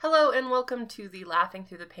Hello and welcome to the Laughing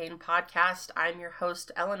Through the Pain podcast. I'm your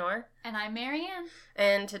host, Elinor. And I'm Marianne.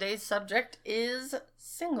 And today's subject is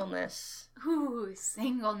singleness. Ooh,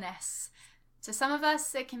 singleness. To some of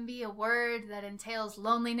us, it can be a word that entails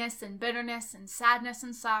loneliness and bitterness and sadness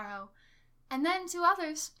and sorrow. And then to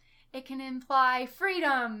others, it can imply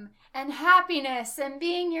freedom and happiness and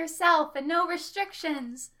being yourself and no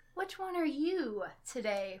restrictions. Which one are you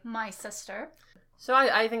today, my sister? So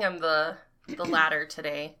I think I'm the latter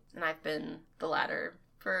today, and I've been the latter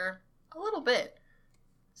for a little bit.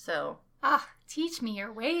 So. Teach me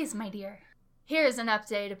your ways, my dear. Here's an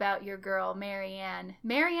update about your girl, Marianne.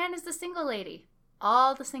 Marianne is the single lady.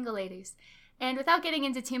 All the single ladies. And without getting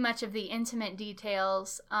into too much of the intimate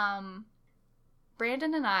details,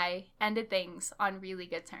 Brandon and I ended things on really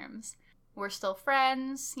good terms. We're still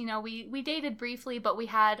friends. You know, we dated briefly, but we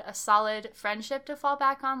had a solid friendship to fall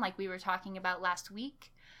back on, like we were talking about last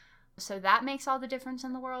week. So that makes all the difference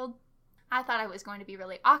in the world. I thought I was going to be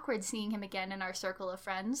really awkward seeing him again in our circle of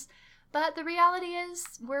friends. But the reality is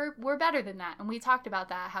we're better than that. And we talked about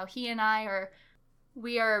that, how he and I are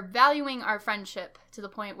valuing our friendship to the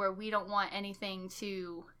point where we don't want anything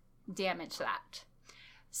to damage that.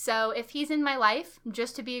 So if he's in my life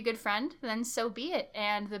just to be a good friend, then so be it.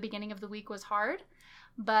 And the beginning of the week was hard,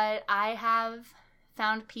 but I have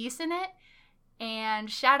found peace in it. And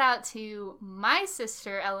shout out to my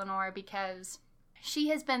sister, Elinor, because she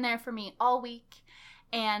has been there for me all week.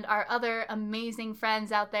 And our other amazing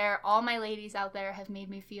friends out there, all my ladies out there, have made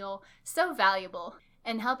me feel so valuable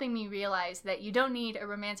and helping me realize that you don't need a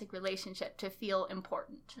romantic relationship to feel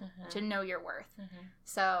important, to know your worth.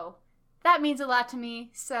 So that means a lot to me.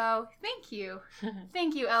 So thank you.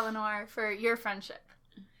 Thank you, Elinor, for your friendship.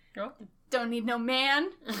 You're welcome. Don't need no man.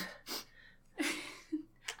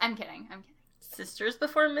 I'm kidding. Sisters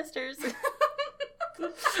before misters.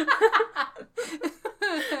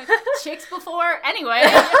 Chicks before, anyway.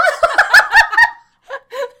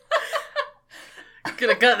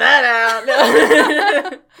 Gonna cut that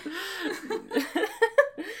out.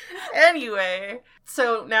 Anyway,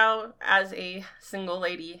 so now as a single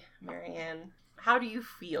lady, Marianne, how do you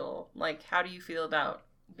feel? How do you feel about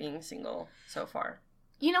being single so far?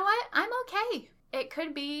 You know what? I'm okay. It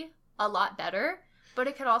could be a lot better, but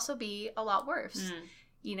it could also be a lot worse.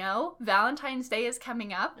 You know, Valentine's Day is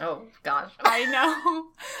coming up. Oh, gosh. I know.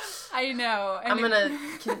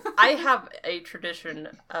 I have a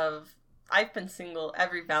tradition of, I've been single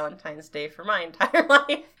every Valentine's Day for my entire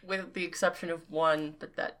life, with the exception of one,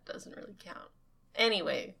 but that doesn't really count.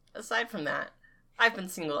 Anyway, aside from that, I've been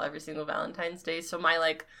single every single Valentine's Day, so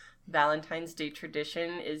my, Valentine's Day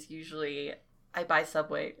tradition is usually I buy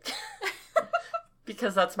Subway.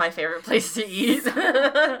 Because that's my favorite place to eat.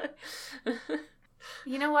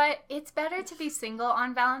 You know what? It's better to be single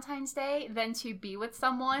on Valentine's Day than to be with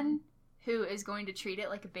someone who is going to treat it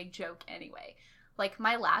like a big joke anyway. Like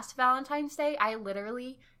my last Valentine's Day, I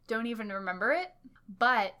literally don't even remember it,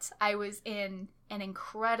 but I was in an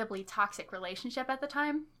incredibly toxic relationship at the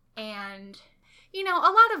time. And, you know,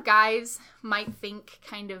 a lot of guys might think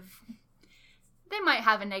they might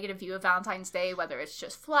have a negative view of Valentine's Day, whether it's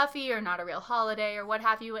just fluffy or not a real holiday or what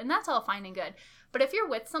have you, and that's all fine and good. But if you're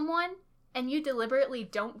with someone and you deliberately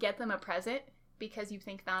don't get them a present because you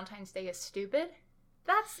think Valentine's Day is stupid,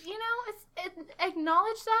 that's,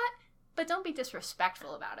 acknowledge that, but don't be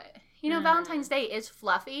disrespectful about it. You know, Valentine's Day is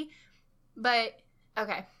fluffy, but,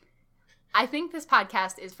 okay, I think this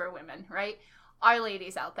podcast is for women, right? Our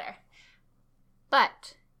ladies out there.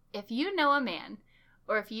 But if you know a man,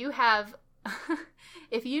 or if you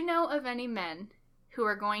know of any men who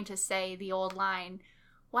are going to say the old line,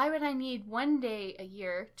 why would I need one day a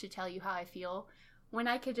year to tell you how I feel when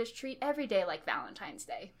I could just treat every day like Valentine's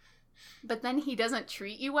Day? But then he doesn't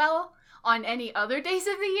treat you well on any other days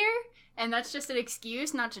of the year, and that's just an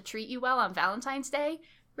excuse not to treat you well on Valentine's Day.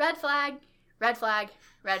 Red flag, red flag,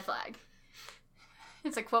 red flag.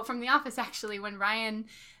 It's a quote from The Office, actually, when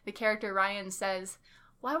the character Ryan says,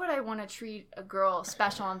 why would I want to treat a girl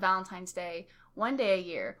special on Valentine's Day one day a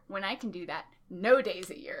year when I can do that no days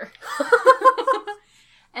a year?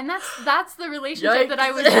 And that's the relationship that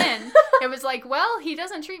I was in. It was like, well, he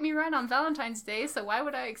doesn't treat me right on Valentine's Day, so why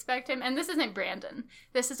would I expect him? And this isn't Brandon.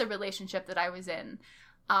 This is a relationship that I was in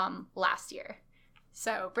last year.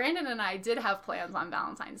 So Brandon and I did have plans on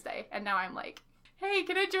Valentine's Day, and now I'm like, hey,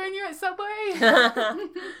 can I join you at Subway?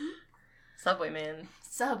 Subway, man.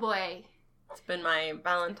 Subway. It's been my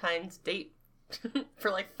Valentine's date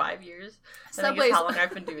for 5 years. I think it's how long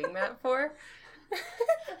I've been doing that for.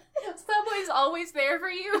 Subway's always there for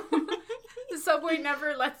you. Subway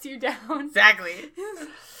never lets you down. Exactly.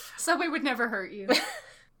 Subway would never hurt you.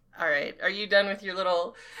 All right. Are you done with your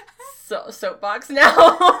little soapbox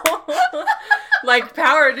now? Like,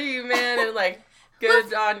 power to you, man, and like,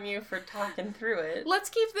 good on you for talking through it. Let's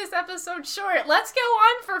keep this episode short. Let's go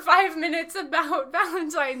on for 5 minutes about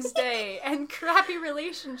Valentine's Day and crappy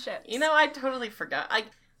relationships. You know, I totally forgot.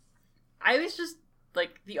 I was just,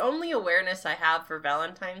 like, the only awareness I have for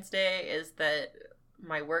Valentine's Day is that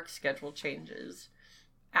my work schedule changes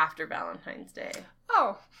after Valentine's Day.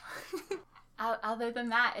 Oh. Other than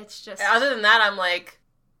that, it's just... Other than that, I'm like,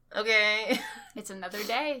 okay. It's another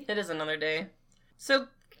day. It is another day. So,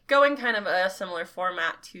 going kind of a similar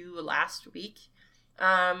format to last week,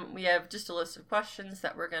 we have just a list of questions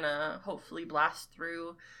that we're going to hopefully blast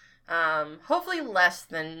through. Hopefully less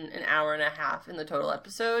than an hour and a half in the total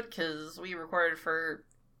episode, because we recorded for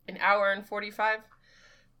an hour and 45,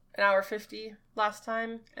 an hour 50 last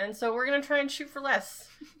time. And so we're going to try and shoot for less.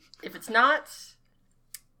 If it's not,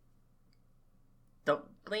 don't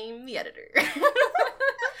blame the editor.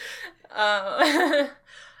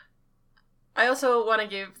 I also want to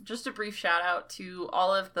give just a brief shout out to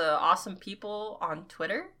all of the awesome people on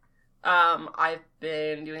Twitter. I've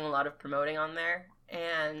been doing a lot of promoting on there,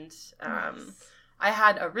 and nice. I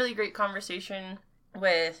had a really great conversation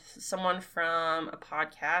with someone from a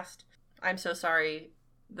podcast. I'm so sorry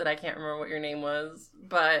that I can't remember what your name was,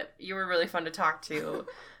 but you were really fun to talk to.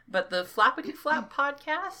 But the Flappity Flap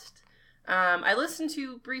podcast, I listened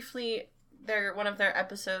to briefly one of their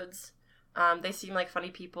episodes. They seem like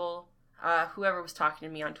funny people. Whoever was talking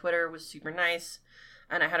to me on Twitter was super nice,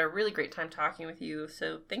 and I had a really great time talking with you,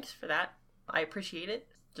 so thanks for that. I appreciate it.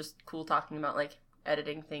 Just cool talking about, like,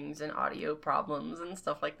 editing things and audio problems and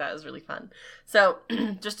stuff like that is really fun. So,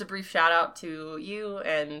 just a brief shout out to you,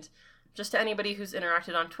 and just to anybody who's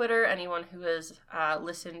interacted on Twitter, anyone who has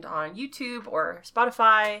listened on YouTube or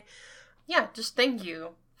Spotify. Yeah, just thank you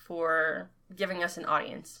for giving us an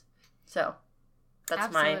audience. So,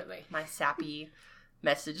 that's my sappy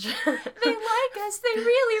message. They like us. They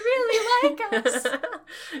really, really like us.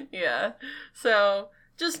 Yeah. So,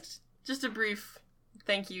 just a brief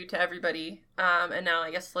thank you to everybody. And now I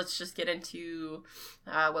guess let's just get into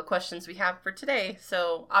what questions we have for today.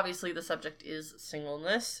 So, obviously the subject is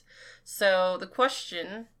singleness. So, the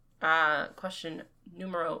question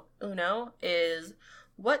numero uno is,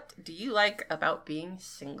 what do you like about being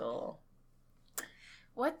single?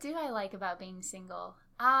 What do I like about being single?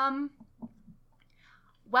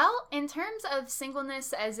 Well, in terms of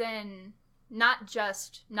singleness, as in not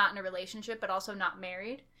just not in a relationship, but also not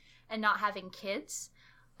married and not having kids,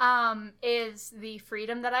 is the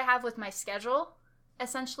freedom that I have with my schedule.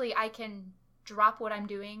 Essentially, I can drop what I'm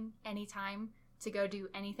doing anytime to go do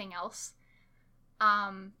anything else.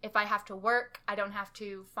 If I have to work, I don't have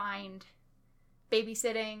to find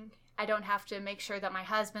babysitting. I don't have to make sure that my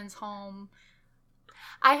husband's home.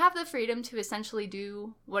 I have the freedom to essentially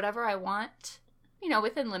do whatever I want,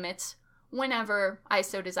 within limits, whenever I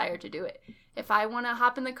so desire to do it. If I want to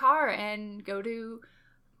hop in the car and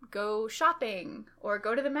go shopping or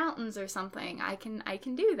go to the mountains or something, I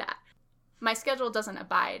can do that. My schedule doesn't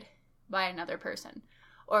abide by another person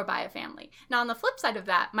or by a family. Now, on the flip side of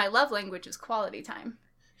that, my love language is quality time.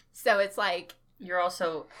 So it's like... You're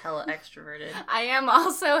also hella extroverted. I am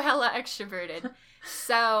also hella extroverted.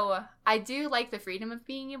 So I do like the freedom of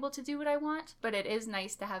being able to do what I want, but it is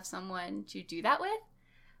nice to have someone to do that with.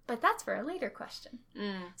 But that's for a later question.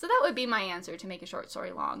 So that would be my answer, to make a short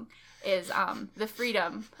story long, is the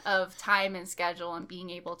freedom of time and schedule and being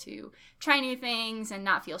able to try new things and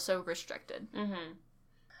not feel so restricted. Mm-hmm.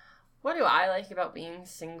 What do I like about being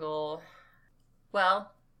single?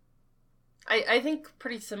 Well, I think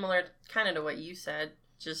pretty similar kind of to what you said.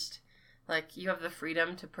 Just, like, you have the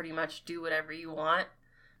freedom to pretty much do whatever you want.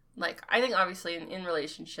 Like, I think obviously in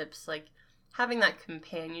relationships, like, having that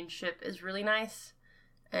companionship is really nice.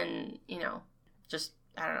 And, just,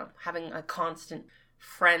 I don't know, having a constant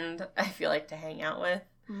friend, I feel like, to hang out with.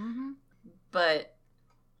 Mm-hmm. But,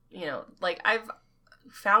 like, I've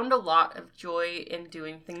found a lot of joy in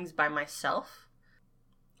doing things by myself.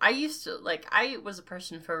 I was a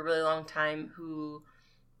person for a really long time who,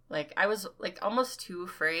 like, I was, like, almost too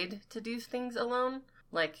afraid to do things alone.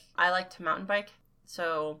 Like, I like to mountain bike,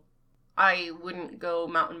 so I wouldn't go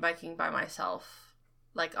mountain biking by myself,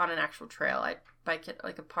 like, on an actual trail. I'd bike at,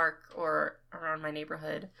 like, a park or around my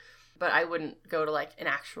neighborhood, but I wouldn't go to, like, an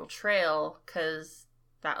actual trail, because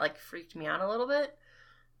that, like, freaked me out a little bit.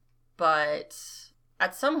 But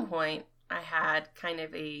at some point, I had kind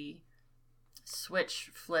of a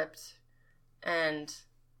switch flipped, and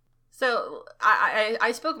so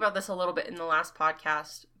I spoke about this a little bit in the last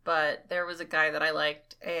podcast, but there was a guy that I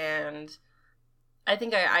liked, and I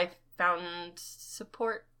think I found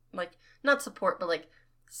support like, not support, but, like,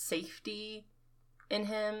 safety in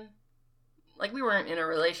him. Like, we weren't in a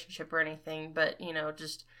relationship or anything, but, you know,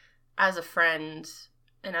 just as a friend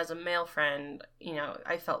and as a male friend, you know,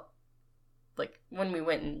 I felt like when we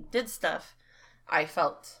went and did stuff, I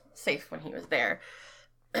felt safe when he was there.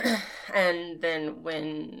 And then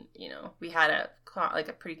when, you know, we had a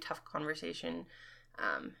pretty tough conversation,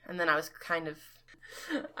 and then I was kind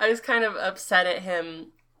of upset at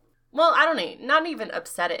him. Well, I don't know, not even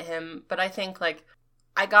upset at him, but I think, like,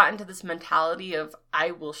 I got into this mentality of,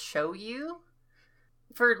 I will show you,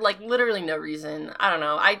 for, like, literally no reason. I don't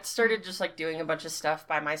know. I started just, like, doing a bunch of stuff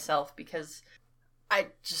by myself because I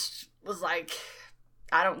just was like,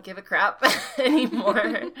 I don't give a crap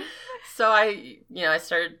anymore. So I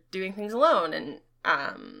started doing things alone, and,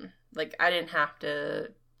 like, I didn't have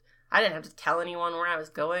to tell anyone where I was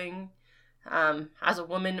going. As a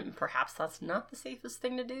woman, perhaps that's not the safest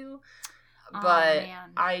thing to do. But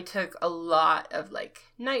I took a lot of, like,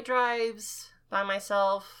 night drives by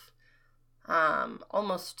myself,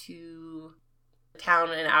 almost to a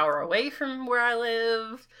town an hour away from where I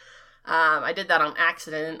live. I did that on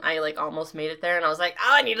accident. I, like, almost made it there, and I was like,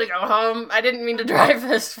 oh, I need to go home. I didn't mean to drive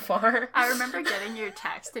this far. I remember getting your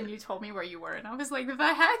text, and you told me where you were, and I was like, the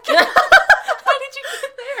heck? How did you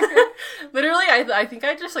get there? Literally, I think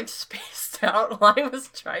I just, like, spaced out while I was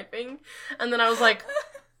driving, and then I was like,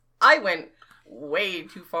 I went way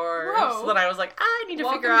too far. Whoa. So then I was like, I need to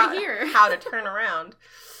figure out how to turn around.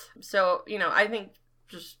 So, you know, I think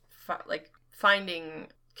just, finding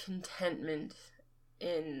contentment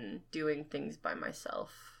in doing things by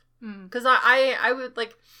myself. Because I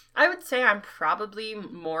would say I'm probably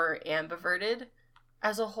more ambiverted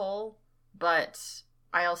as a whole, but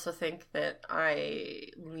I also think that I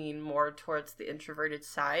lean more towards the introverted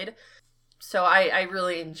side. So I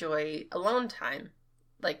really enjoy alone time.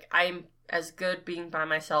 Like, I'm as good being by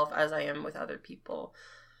myself as I am with other people.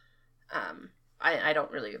 I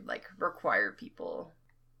don't really, like, require people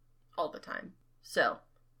all the time. So,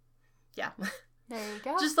 yeah. There you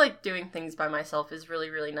go. Just, like, doing things by myself is really,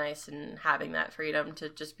 really nice, and having that freedom to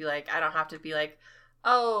just be like, I don't have to be like,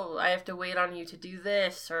 oh, I have to wait on you to do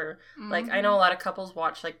this, or, like, I know a lot of couples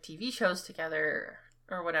watch, like, TV shows together,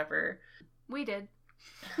 or whatever. We did.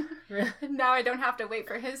 Now I don't have to wait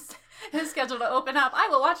for his schedule to open up. I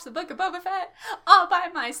will watch the Book of Boba Fett all by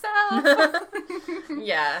myself.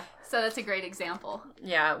 Yeah. So that's a great example.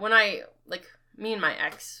 Yeah, when me and my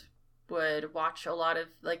ex would watch a lot of,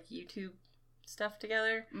 like, YouTube stuff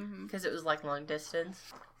together, because it was, like, long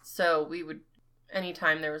distance. So we would,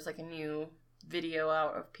 anytime there was, like, a new video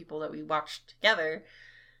out of people that we watched together,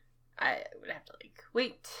 I would have to, like,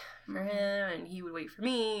 wait for him, and he would wait for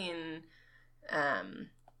me, and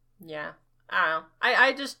yeah, I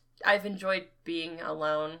don't know. I've enjoyed being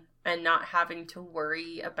alone and not having to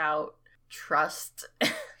worry about trust.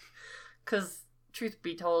 Because, truth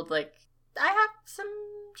be told, like, I have some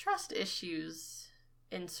trust issues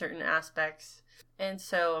in certain aspects. And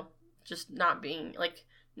so, just not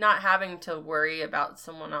having to worry about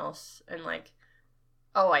someone else and, like,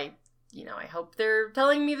 oh, I hope they're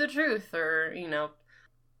telling me the truth, or, you know,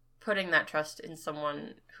 putting that trust in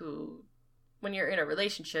someone who, when you're in a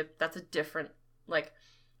relationship, that's a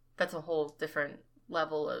whole different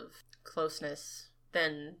level of closeness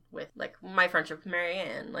than with, like, my friendship with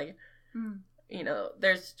Marianne. Like, you know,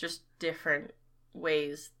 there's just different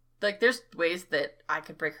ways. Like, there's ways that I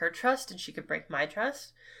could break her trust and she could break my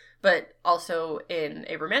trust. But also in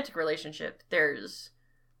a romantic relationship, there's,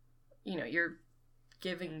 you know, you're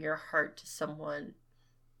giving your heart to someone,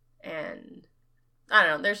 and I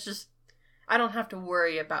don't know, I don't have to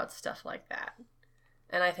worry about stuff like that.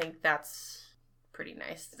 And I think that's pretty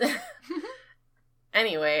nice.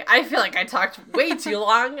 Anyway, I feel like I talked way too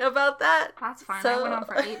long about that. That's fine. So... I went on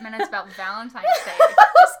for 8 minutes about Valentine's Day.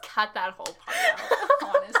 Just cut that whole part out,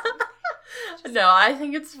 honestly. No, I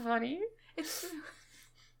think it's funny. It's true.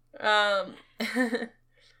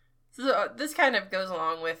 So this kind of goes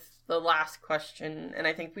along with the last question, and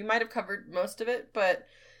I think we might have covered most of it, but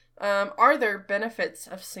are there benefits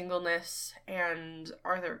of singleness, and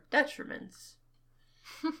are there detriments?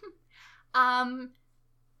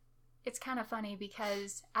 It's kind of funny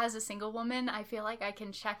because as a single woman, I feel like I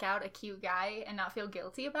can check out a cute guy and not feel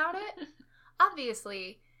guilty about it.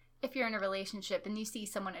 Obviously, if you're in a relationship and you see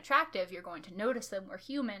someone attractive, you're going to notice them. We're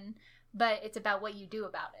human, but it's about what you do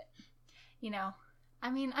about it. You know, I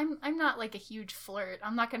mean, I'm not like a huge flirt.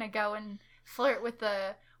 I'm not going to go and flirt with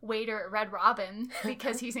the waiter at Red Robin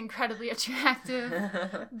because he's incredibly attractive.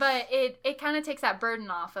 But it kind of takes that burden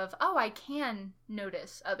off of, oh, I can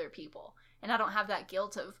notice other people. And I don't have that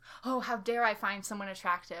guilt of, oh, how dare I find someone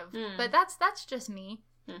attractive. But that's just me.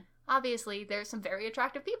 obviously there's some very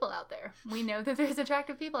attractive people out there. We know that there's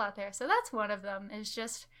attractive people out there. So that's one of them, is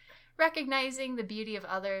just recognizing the beauty of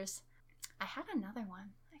others. I had another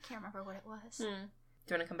one. I can't remember what it was. Do you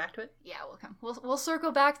want to come back to it? Yeah, we'll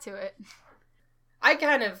circle back to it. I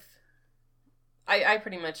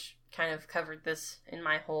pretty much kind of covered this in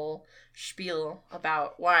my whole spiel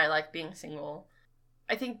about why I like being single.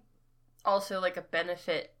 I think also like a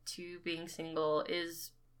benefit to being single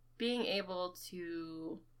is being able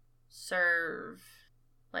to serve,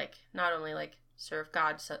 like, not only like serve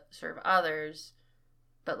God, serve others,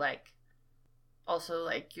 but like also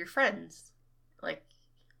like your friends, like,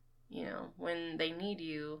 you know, when they need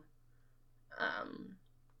you,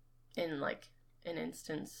 in like an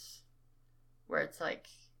instance where it's like,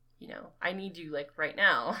 you know, I need you like right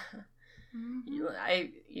now. Mm-hmm.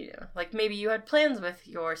 Like maybe you had plans with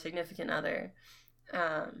your significant other,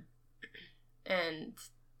 and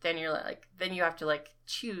then you're like, then you have to like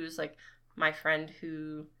choose like my friend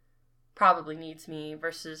who probably needs me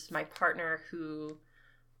versus my partner who,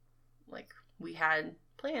 like, we had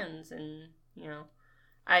plans. And, you know,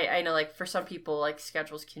 I know like for some people like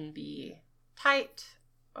schedules can be tight,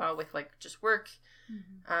 with like just work,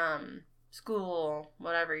 school,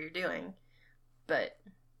 whatever you're doing, but,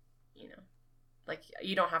 you know, like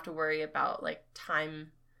you don't have to worry about like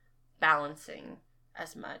time balancing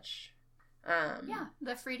as much. Yeah,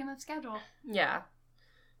 the freedom of schedule. Yeah.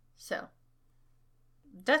 So,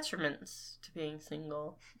 detriments to being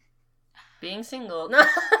single. Being single.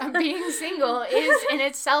 Being single is in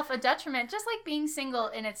itself a detriment, just like being single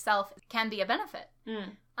in itself can be a benefit.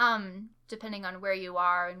 Depending on where you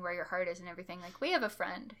are and where your heart is and everything. Like, we have a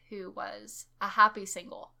friend who was a happy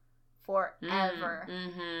single forever.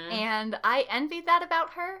 And I envied that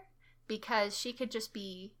about her because she could just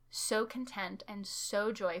be so content and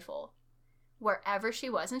so joyful wherever she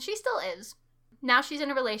was. And she still is. Now she's in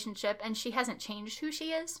a relationship and she hasn't changed who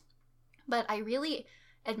she is. But I really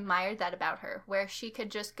admired that about her, where she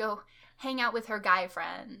could just go hang out with her guy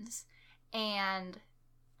friends, and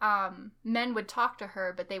men would talk to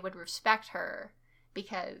her, but they would respect her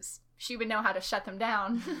because she would know how to shut them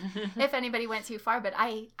down if anybody went too far. But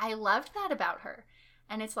I loved that about her.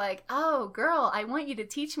 And it's like, oh, girl, I want you to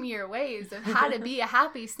teach me your ways of how to be a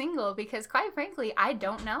happy single, because quite frankly, I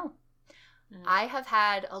don't know. I have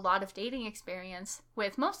had a lot of dating experience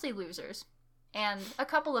with mostly losers and a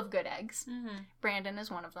couple of good eggs. Brandon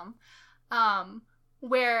is one of them.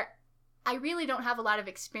 Where I really don't have a lot of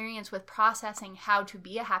experience with processing how to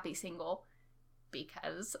be a happy single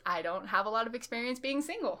because I don't have a lot of experience being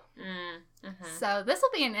single. So this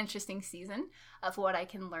will be an interesting season of what I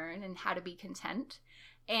can learn and how to be content.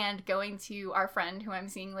 And going to our friend who I'm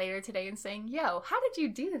seeing later today and saying, yo, how did you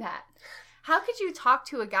do that? How could you talk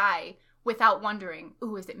to a guy without wondering,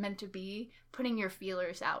 ooh, is it meant to be? Putting your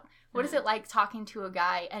feelers out. What is it like talking to a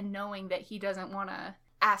guy and knowing that he doesn't want to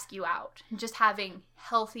ask you out? And just having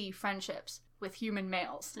healthy friendships with human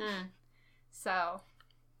males. So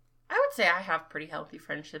I would say I have pretty healthy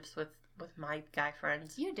friendships with my guy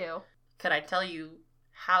friends. You do. Could I tell you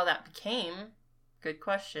how that became? Good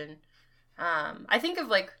question. I think of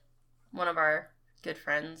like one of our good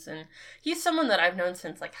friends, and he's someone that I've known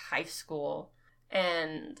since like high school,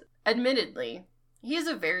 and admittedly, he's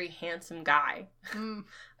a very handsome guy.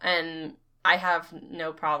 And I have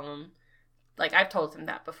no problem. Like, I've told him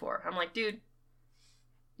that before. I'm like, dude,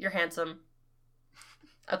 you're handsome.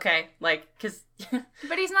 Okay, like, because...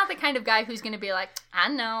 But he's not the kind of guy who's going to be like, I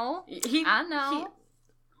know. I know.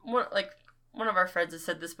 One of our friends has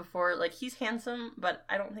said this before. Like, he's handsome, but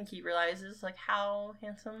I don't think he realizes, like, how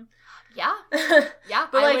handsome. Yeah. Yeah,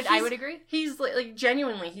 but, I would agree. He's, like,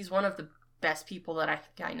 genuinely, he's one of the best people that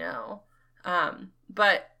I know.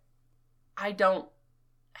 But I don't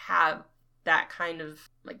have that kind of,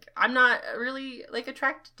 like, I'm not really, like,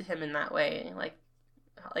 attracted to him in that way.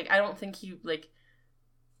 Like I don't think he, like,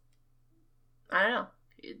 I don't know.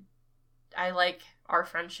 I like our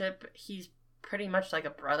friendship. He's pretty much like a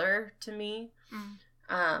brother to me.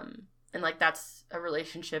 And, like, that's a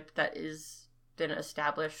relationship that is been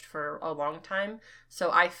established for a long time.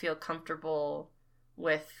 So I feel comfortable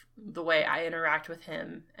with the way I interact with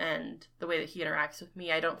him and the way that he interacts with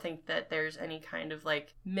me. I don't think that there's any kind of,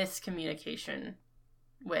 like, miscommunication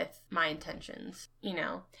with my intentions, you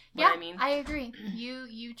know what I mean? I agree.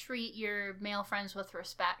 You treat your male friends with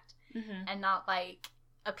respect and not like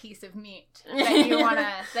a piece of meat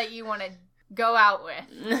that you wanna go out with.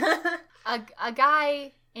 A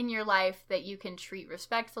guy in your life that you can treat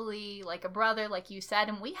respectfully, like a brother, like you said,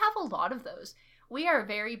 and we have a lot of those. We are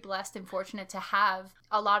very blessed and fortunate to have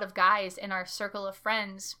a lot of guys in our circle of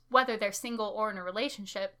friends, whether they're single or in a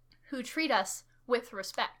relationship, who treat us with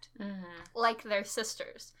respect, like they're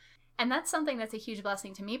sisters. And that's something that's a huge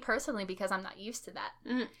blessing to me personally because I'm not used to that.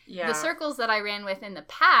 Yeah. The circles that I ran with in the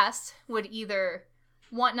past would either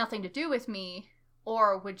want nothing to do with me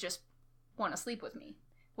or would just want to sleep with me,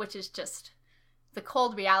 which is just the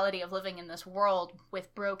cold reality of living in this world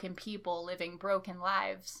with broken people living broken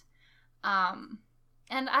lives. And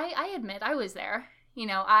I admit I was there. You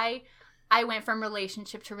know, I went from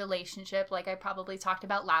relationship to relationship, like I probably talked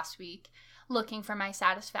about last week, looking for my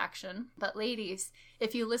satisfaction. But ladies,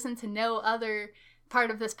 if you listen to no other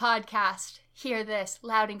part of this podcast, hear this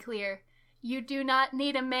loud and clear. You do not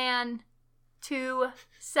need a man to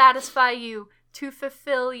satisfy you, to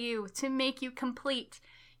fulfill you, to make you complete.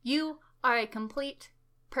 You are a complete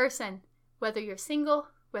person, whether you're single,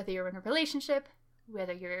 whether you're in a relationship,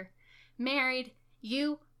 whether you're married.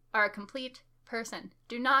 You are a complete person.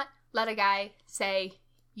 Do not let a guy say,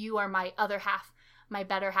 you are my other half, my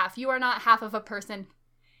better half. You are not half of a person.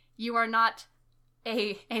 You are not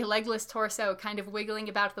a legless torso kind of wiggling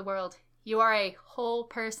about the world. You are a whole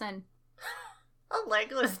person. A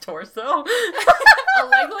legless torso? A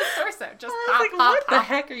legless torso. Just pop, like, pop, what pop. the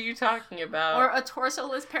heck are you talking about? Or a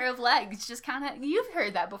torso-less pair of legs. Just kind of, you've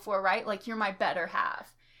heard that before, right? Like, you're my better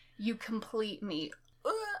half. You complete me.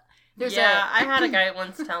 I had a guy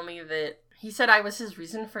once tell me that he said I was his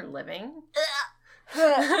reason for living.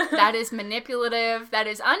 That is manipulative. That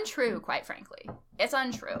is untrue, quite frankly. It's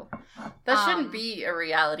untrue. That shouldn't be a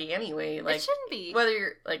reality anyway. Like, it shouldn't be. Whether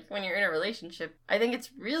you're, like, when you're in a relationship, I think it's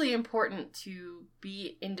really important to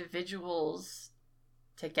be individuals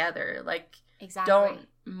together. Like, exactly. Don't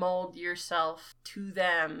mold yourself to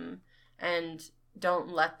them and don't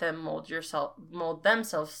let them mold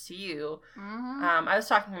themselves to you. I was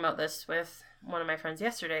talking about this with one of my friends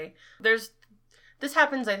yesterday. This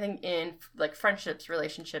happens, I think, in, like, friendships,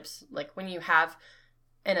 relationships, like, when you have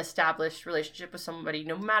an established relationship with somebody,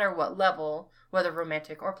 no matter what level, whether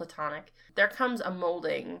romantic or platonic, there comes a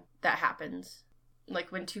molding that happens.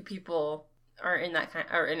 Like, when two people are in that kind,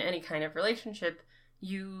 or in any kind of relationship,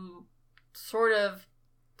 you sort of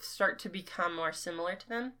start to become more similar to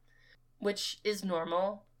them, which is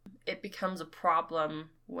normal. It becomes a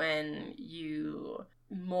problem when you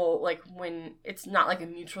mold, like, when it's not like a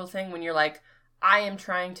mutual thing, when you're like, I am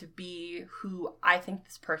trying to be who I think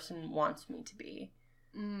this person wants me to be.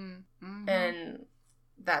 And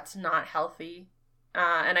that's not healthy.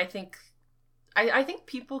 And I think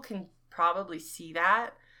people can probably see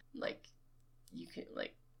that. Like, you can,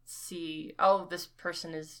 like, see, oh, this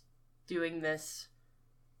person is doing this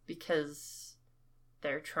because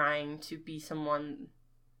they're trying to be someone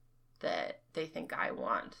that they think I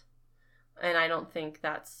want. And I don't think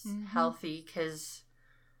that's healthy, because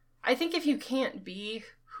I think if you can't be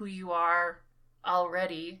who you are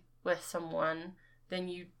already with someone, then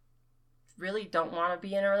you really don't want to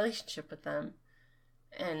be in a relationship with them.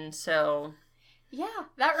 And so... Yeah,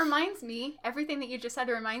 that reminds me, everything that you just said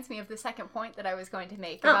reminds me of the second point that I was going to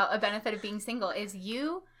make about a benefit of being single, is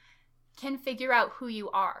you can figure out who you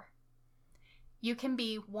are. You can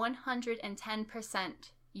be 110%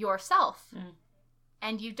 yourself.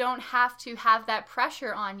 And you don't have to have that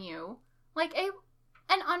pressure on you, like an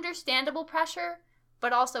understandable pressure,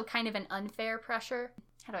 but also kind of an unfair pressure.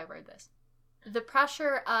 How do I word this? The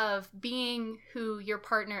pressure of being who your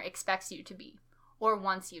partner expects you to be or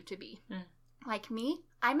wants you to be. Like me,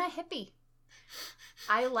 I'm a hippie.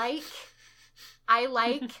 I like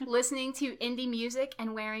listening to indie music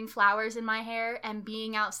and wearing flowers in my hair and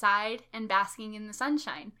being outside and basking in the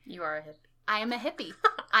sunshine. You are a hippie. I am a hippie.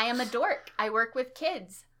 I am a dork. I work with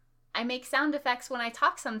kids. I make sound effects when I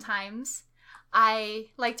talk sometimes. I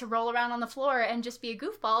like to roll around on the floor and just be a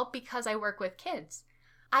goofball because I work with kids.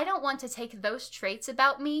 I don't want to take those traits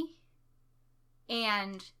about me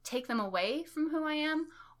and take them away from who I am,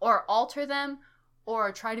 or alter them,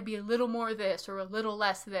 or try to be a little more this or a little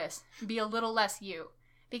less this, be a little less you,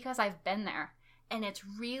 because I've been there. And it's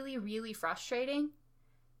really, really frustrating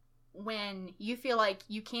when you feel like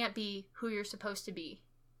you can't be who you're supposed to be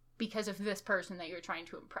because of this person that you're trying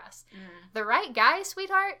to impress. The right guy,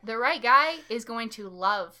 sweetheart, the right guy is going to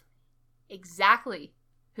love exactly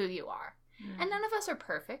who you are. And none of us are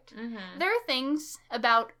perfect. There are things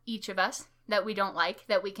about each of us that we don't like,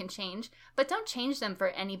 that we can change, but don't change them for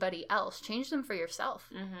anybody else. Change them for yourself.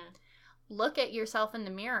 Look at yourself in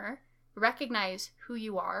the mirror, recognize who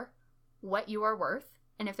you are, what you are worth,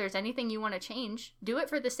 and if there's anything you want to change, do it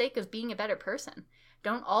for the sake of being a better person.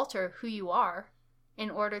 Don't alter who you are in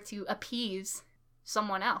order to appease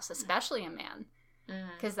someone else, especially a man.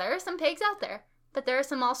 Because there are some pigs out there, but there are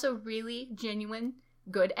some also really genuine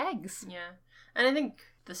good eggs. Yeah. And I think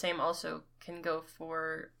the same also can go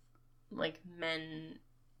for like men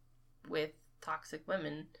with toxic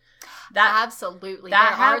women. Absolutely. There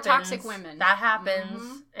are toxic women. That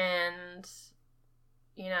happens. And,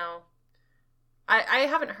 you know, I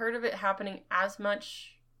haven't heard of it happening as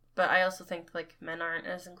much, but I also think, like, men aren't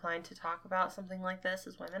as inclined to talk about something like this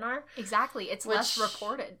as women are. Exactly. It's less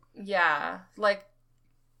reported. Yeah. Like,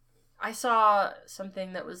 I saw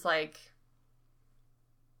something that was like,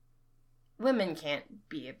 women can't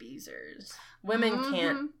be abusers. Women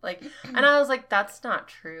can't, like, and I was like, that's not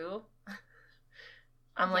true.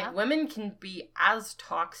 I'm like, women can be as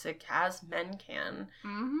toxic as men can.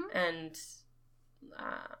 And,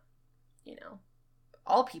 you know,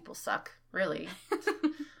 all people suck, really.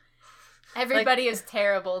 Everybody is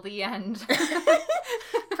terrible, the end.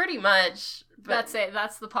 Pretty much. But... That's it.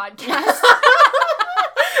 That's the podcast.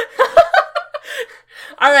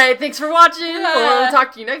 All right, thanks for watching. We'll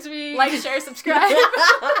talk to you next week. Like, share, subscribe.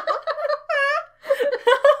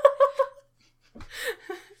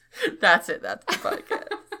 That's it. That's the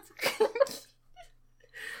podcast.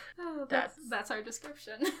 That's our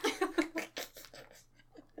description.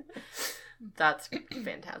 That's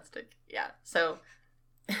fantastic. Yeah. So,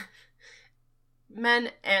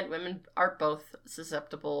 men and women are both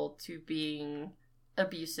susceptible to being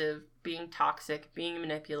abusive, being toxic, being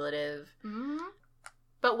manipulative.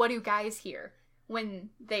 But what do guys hear when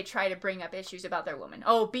they try to bring up issues about their woman?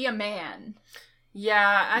 Oh, be a man.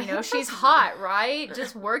 Yeah. You know, she's hot, right?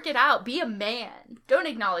 Just work it out. Be a man. Don't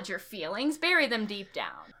acknowledge your feelings. Bury them deep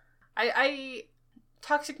down.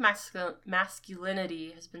 Toxic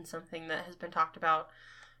masculinity has been something that has been talked about,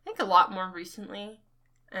 I think, a lot more recently.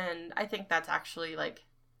 And I think that's actually, like,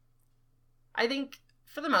 I think,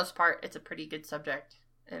 for the most part, it's a pretty good subject.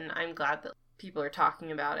 And I'm glad that people are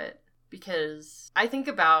talking about it. Because I think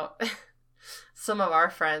about some of our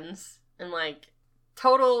friends and, like,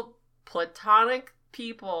 total platonic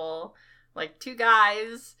people, like, two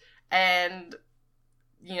guys, and,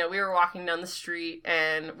 you know, we were walking down the street,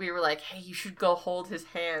 and we were like, hey, you should go hold his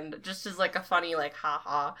hand, just as, like, a funny, like,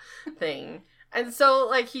 ha-ha thing. And so,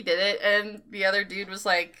 like, he did it, and the other dude was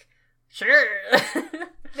like, sure.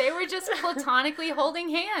 They were just platonically holding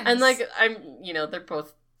hands. And, like, you know, they're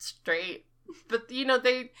both straight. But, you know,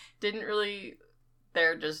 they didn't really,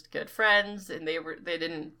 they're just good friends, and they're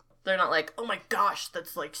not like, oh my gosh,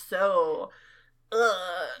 that's, like, so,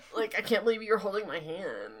 like, I can't believe you're holding my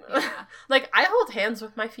hand. Yeah. Like, I hold hands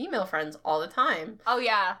with my female friends all the time. Oh,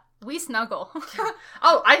 yeah. We snuggle.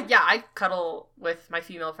 I cuddle with my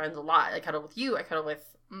female friends a lot. I cuddle with you, I cuddle with,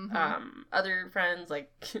 other friends,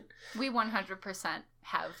 like. We 100%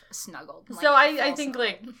 have snuggled. Like, so I think,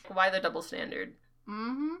 like, why the double standard?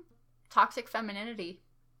 Toxic femininity.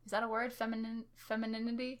 Is that a word?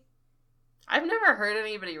 Femininity? I've never heard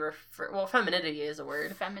anybody refer... Well, femininity is a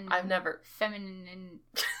word. I've never... Feminine...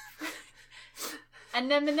 That's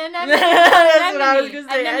what I was going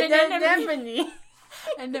to say.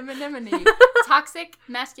 Anemone. Toxic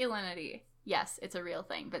masculinity. Yes, it's a real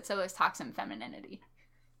thing, but so is toxin femininity.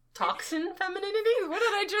 Toxin femininity? What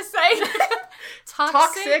did I just say?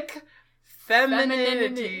 Toxic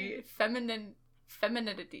femininity. Femininity.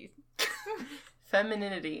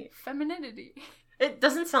 Femininity. It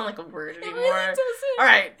doesn't sound like a word anymore. It really doesn't. All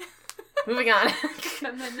right, moving on.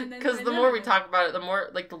 Because the more we talk about it, the more,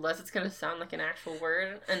 like, the less it's going to sound like an actual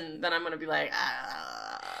word, and then I'm going to be like,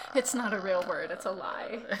 It's not a real word. It's a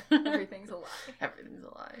lie. Everything's a lie. Everything's a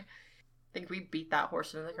lie. Think we beat that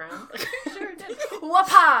horse into the ground? Sure did.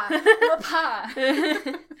 Whoop-ha!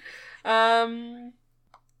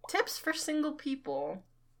 Tips for single people.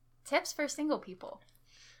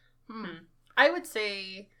 I would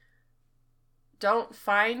say, don't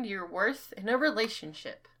find your worth in a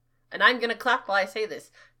relationship. And I'm gonna clap while I say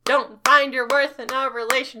this. Don't find your worth in a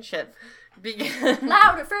relationship.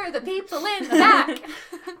 Louder for the people in the back.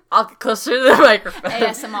 I'll get closer to the microphone.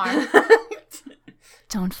 ASMR.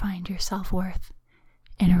 Don't find your self-worth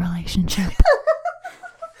in a relationship.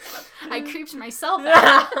 I creeped myself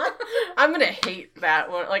out. I'm gonna hate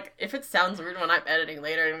that one. Like, if it sounds weird when I'm editing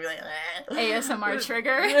later, I'm gonna be like, ASMR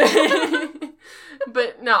trigger.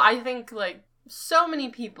 But no, I think, like, so many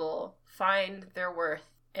people find their worth,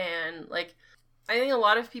 and, like, I think a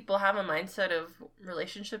lot of people have a mindset of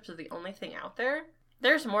relationships are the only thing out there.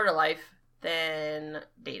 There's more to life than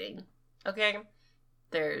dating, okay?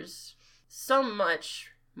 There's so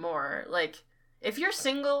much more. Like, if you're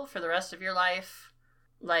single for the rest of your life,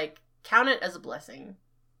 like, count it as a blessing.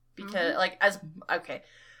 Because, like, as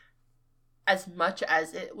much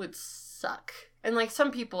as it would suck. And, like,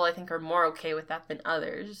 some people, I think, are more okay with that than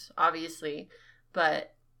others, obviously.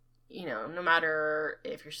 But, you know, no matter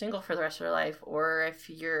if you're single for the rest of your life, or if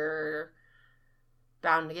you're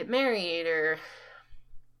bound to get married, or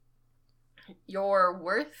your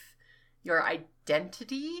worth, your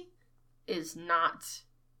identity is not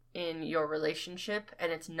in your relationship,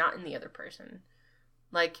 and it's not in the other person.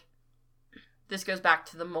 Like, this goes back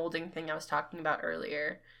to the molding thing I was talking about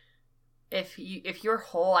earlier. If your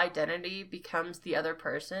whole identity becomes the other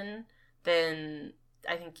person, then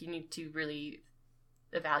I think you need to really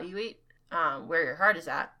evaluate where your heart is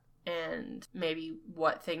at, and maybe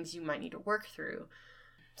what things you might need to work through.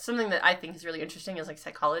 Something that I think is really interesting is like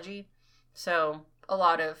psychology. So a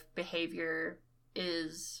lot of behavior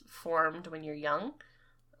is formed when you're young,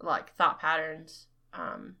 like thought patterns,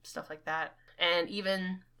 stuff like that. And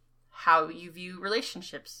even how you view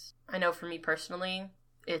relationships. I know for me personally,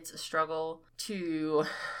 it's a struggle to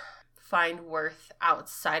find worth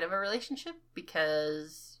outside of a relationship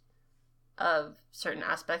because of certain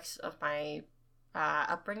aspects of my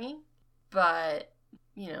upbringing. But,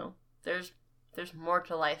 you know, there's more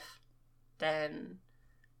to life than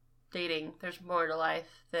dating. There's more to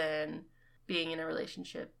life than being in a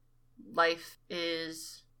relationship. Life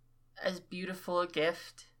is as beautiful a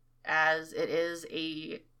gift as it is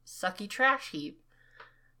a sucky trash heap.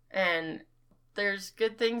 And there's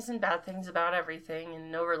good things and bad things about everything,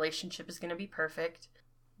 and no relationship is going to be perfect.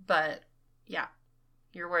 But, yeah,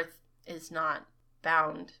 your worth is not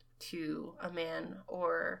bound to a man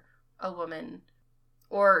or a woman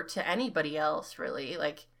or to anybody else, really.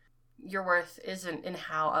 Like, your worth isn't in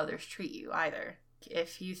how others treat you either.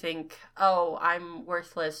 If you think, oh, I'm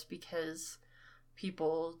worthless because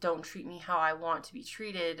people don't treat me how I want to be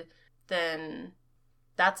treated, then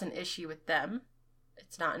that's an issue with them.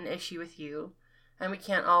 It's not an issue with you. And we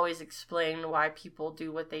can't always explain why people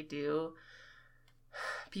do what they do.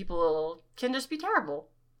 People can just be terrible.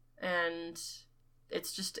 And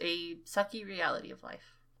it's just a sucky reality of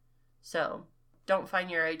life. So don't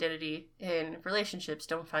find your identity in relationships.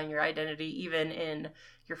 Don't find your identity even in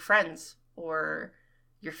your friends or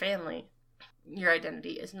your family. Your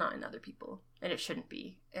identity is not in other people. And it shouldn't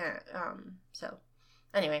be. So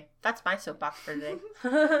anyway, that's my soapbox for today.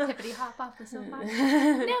 Hippity hop off the soapbox.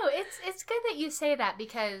 No, it's good that you say that,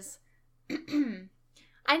 because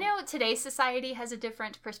I know today's society has a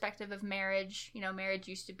different perspective of marriage. You know, marriage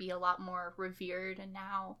used to be a lot more revered, and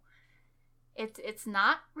now it's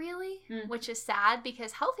not really, which is sad,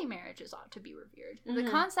 because healthy marriages ought to be revered. Mm-hmm.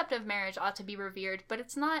 The concept of marriage ought to be revered, but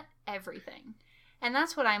it's not everything. And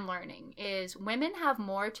that's what I'm learning, is women have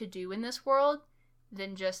more to do in this world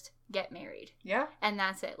than just get married. Yeah. And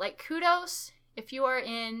that's it. Like, kudos if you are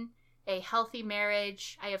in a healthy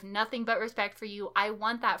marriage. I have nothing but respect for you. I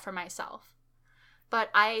want that for myself. But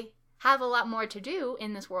I have a lot more to do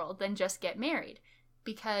in this world than just get married,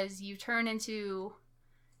 because you turn into,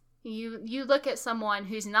 you look at someone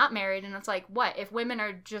who's not married, and it's like, what? If women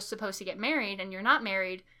are just supposed to get married and you're not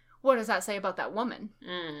married, what does that say about that woman?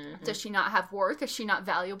 Mm-hmm. Does she not have worth? Is she not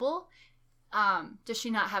valuable? Does she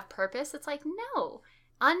not have purpose? It's like, no.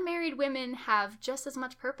 Unmarried women have just as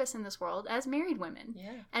much purpose in this world as married women.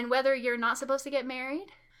 Yeah. And whether you're not supposed to get married,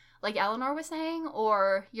 like Elinor was saying,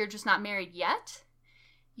 or you're just not married yet,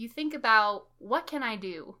 you think about, what can I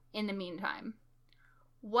do in the meantime?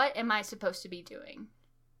 What am I supposed to be doing?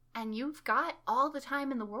 And you've got all the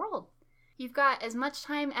time in the world. You've got as much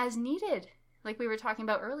time as needed. Like we were talking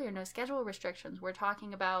about earlier, no schedule restrictions. We're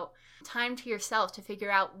talking about time to yourself to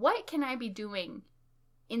figure out, what can I be doing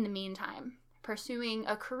in the meantime? Pursuing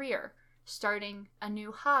a career, starting a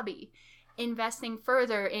new hobby, investing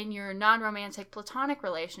further in your non-romantic platonic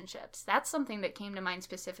relationships. That's something that came to mind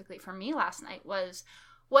specifically for me last night, was,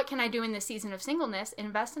 what can I do in this season of singleness?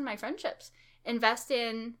 Invest in my friendships. Invest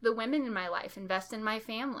in the women in my life. Invest in my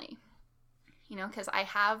family. You know, because I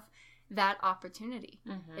have that opportunity.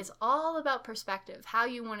 Mm-hmm. It's all about perspective, how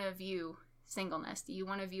you want to view singleness. Do you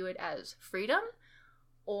want to view it as freedom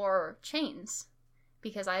or chains?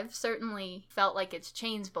 Because I've certainly felt like it's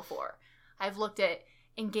chains before. I've looked at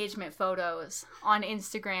engagement photos on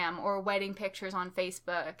Instagram, or wedding pictures on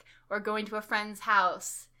Facebook, or going to a friend's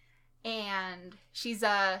house, and she's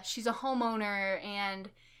a homeowner, and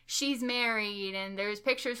she's married, and there's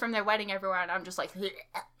pictures from their wedding everywhere, and I'm just like,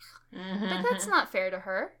 mm-hmm. But that's not fair to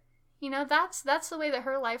her. You know, that's the way that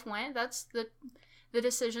her life went. That's the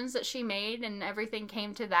decisions that she made, and everything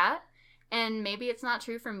came to that. And maybe it's not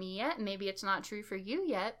true for me yet, maybe it's not true for you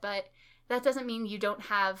yet, but that doesn't mean you don't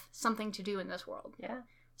have something to do in this world. Yeah.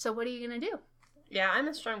 So what are you going to do? Yeah, I'm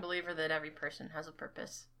a strong believer that every person has a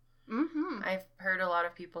purpose. Mm-hmm. I've heard a lot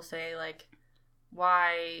of people say, like,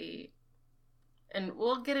 why, and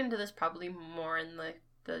we'll get into this probably more in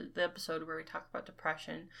the episode where we talk about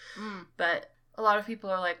depression, but a lot of people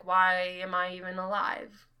are like, why am I even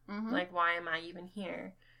alive? Mm-hmm. Like, why am I even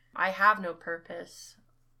here? I have no purpose.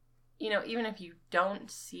 Even if you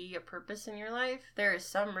don't see a purpose in your life, there is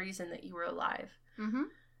some reason that you were alive. Mm-hmm.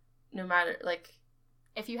 No matter, like...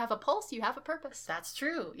 If you have a pulse, you have a purpose. That's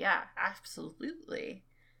true. Yeah, absolutely.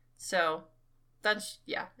 So,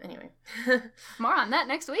 anyway. More on that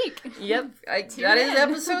next week. Yep. That is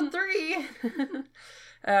episode 3.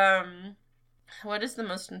 What is the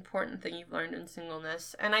most important thing you've learned in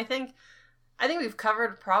singleness? And I think we've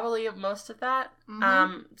covered probably most of that.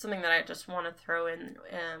 Mm-hmm. Something that I just want to throw in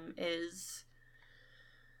is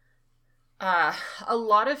a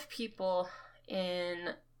lot of people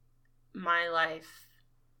in my life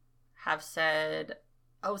have said,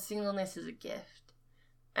 oh, singleness is a gift.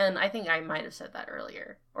 And I think I might have said that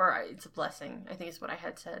earlier. Or it's a blessing, I think is what I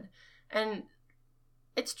had said. And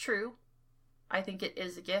it's true. I think it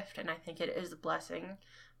is a gift, and I think it is a blessing.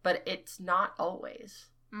 But it's not always.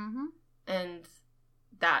 Mm-hmm. And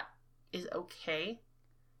that is okay.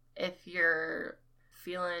 If you're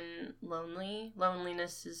feeling lonely,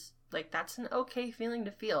 loneliness is, like, that's an okay feeling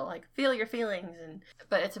to feel. Like, feel your feelings.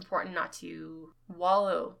 But it's important not to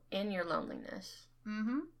wallow in your loneliness.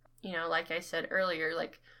 Mm-hmm. Like I said earlier,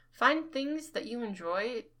 like, find things that you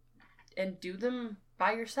enjoy and do them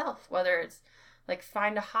by yourself. Whether it's, like,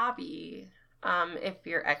 find a hobby. If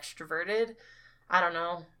you're extroverted, I don't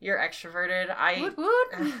know, you're extroverted. Woot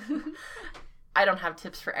woot. I don't have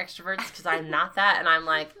tips for extroverts because I'm not that, and I'm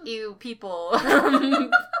like, ew, people.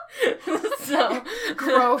 So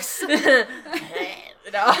gross. I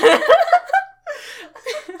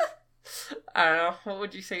don't know. What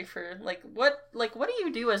would you say for what do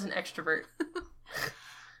you do as an extrovert?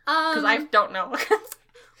 Because I don't know.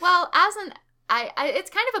 Well, it's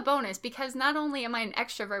kind of a bonus because not only am I an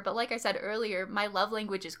extrovert, but like I said earlier, my love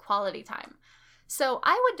language is quality time. So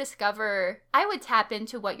I would tap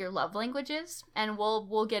into what your love language is, and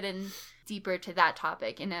we'll get in deeper to that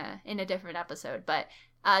topic in a different episode. But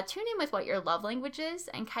tune in with what your love language is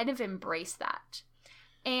and kind of embrace that.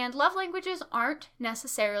 And love languages aren't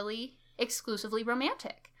necessarily exclusively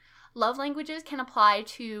romantic. Love languages can apply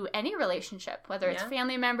to any relationship, whether it's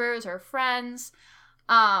family members or friends.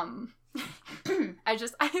 I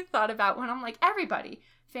thought about when I'm like, everybody.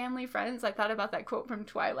 Family, friends, I thought about that quote from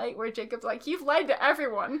Twilight where Jacob's like, you've lied to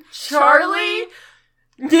everyone. Charlie?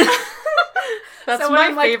 That's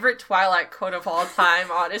my favorite Twilight quote of all time,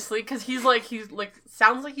 honestly, because he's like,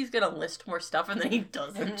 sounds like he's gonna list more stuff and then he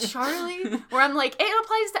doesn't. Charlie? Where I'm like, it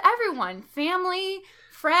applies to everyone. Family,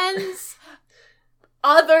 friends,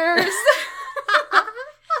 others.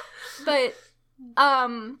 But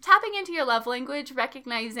tapping into your love language,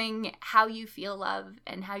 recognizing how you feel love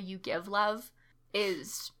and how you give love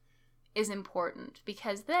is important,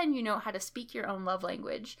 because then you know how to speak your own love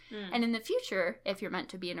language. And in the future, if you're meant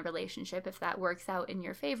to be in a relationship, if that works out in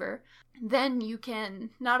your favor, then you can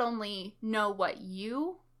not only know what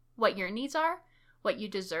your needs are, what you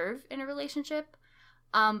deserve in a relationship,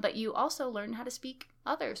 but you also learn how to speak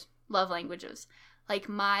others' love languages. Like,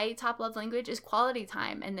 my top love language is quality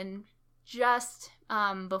time, and then just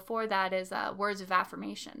before that is words of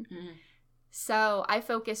affirmation. So I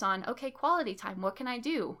focus on, okay, quality time. What can I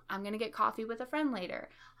do? I'm going to get coffee with a friend later.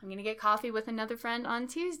 I'm going to get coffee with another friend on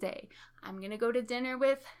Tuesday. I'm going to go to dinner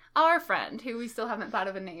with our friend, who we still haven't thought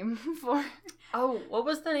of a name for. Oh, what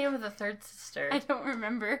was the name of the third sister? I don't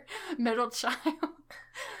remember. Middle child.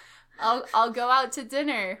 I'll go out to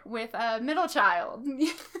dinner with a middle child.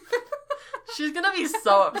 She's going to be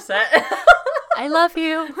so upset. I love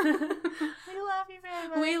you. We love you very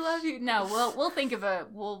much. We love you. No, we'll think of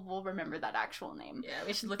we'll remember that actual name. Yeah,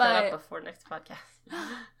 we should look that up before next podcast.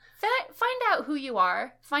 Find out who you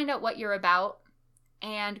are, find out what you're about,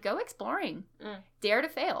 and go exploring. Dare to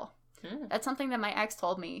fail. That's something that my ex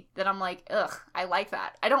told me that I'm like, ugh, I like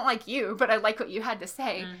that. I don't like you, but I like what you had to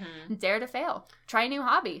say. Dare to fail. Try a new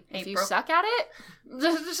hobby. If you suck at it,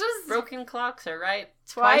 just broken clocks are right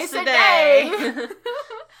twice a day.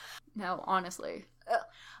 No, honestly.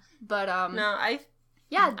 But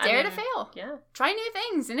dare to fail. Yeah. Try new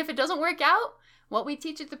things. And if it doesn't work out, what we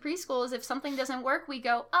teach at the preschool is if something doesn't work, we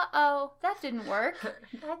go, uh-oh, that didn't work.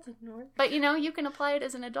 That didn't work. But, you can apply it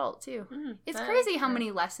as an adult, too. It's crazy how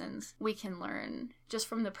many lessons we can learn just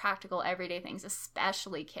from the practical, everyday things,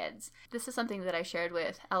 especially kids. This is something that I shared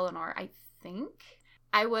with Elinor, I think.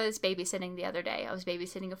 I was babysitting the other day. I was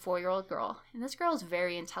babysitting a 4-year-old girl. And this girl is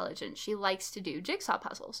very intelligent. She likes to do jigsaw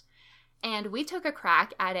puzzles. And we took a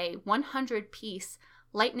crack at a 100-piece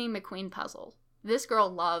Lightning McQueen puzzle. This girl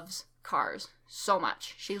loves cars so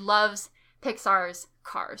much. She loves Pixar's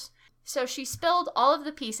Cars. So she spilled all of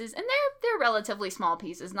the pieces, and they're relatively small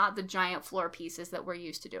pieces, not the giant floor pieces that we're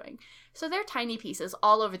used to doing. So they're tiny pieces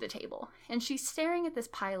all over the table. And she's staring at this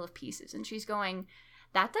pile of pieces, and she's going,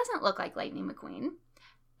 that doesn't look like Lightning McQueen.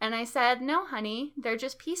 And I said, no, honey, they're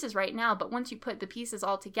just pieces right now, but once you put the pieces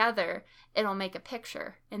all together, it'll make a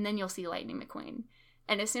picture, and then you'll see Lightning McQueen.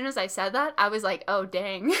 And as soon as I said that, I was like, oh,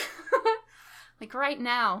 dang. Like right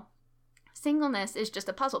now, Singleness is just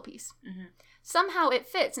a puzzle piece. Mm-hmm. Somehow it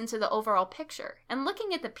fits into the overall picture. And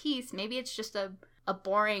looking at the piece, maybe it's just a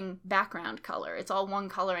boring background color. It's all one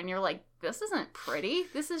color, and you're like, this isn't pretty.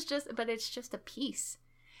 But it's just a piece.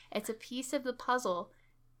 It's a piece of the puzzle,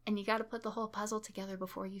 and you got to put the whole puzzle together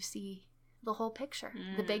before you see the whole picture,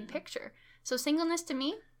 the big picture. So Singleness to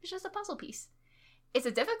me is just a puzzle piece. It's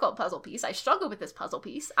a difficult puzzle piece. I struggle with this puzzle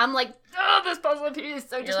piece. I'm like, oh, this puzzle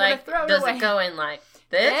piece. I just want to throw it away. Does it go in like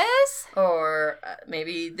this? Or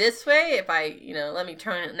maybe this way if I, let me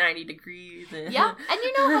turn it 90 degrees. Yeah. And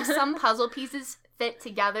you know how some puzzle pieces fit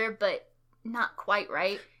together, but not quite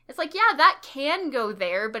right? It's like, yeah, that can go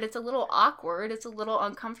there, but it's a little awkward. It's a little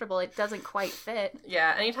uncomfortable. It doesn't quite fit.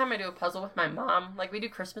 Yeah. Anytime I do a puzzle with my mom, like we do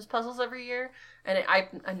Christmas puzzles every year, and I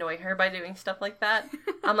annoy her by doing stuff like that.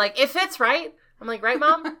 I'm like, it fits, right? I'm like, right,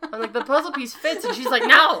 Mom? I'm like, the puzzle piece fits. And she's like,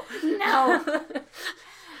 no.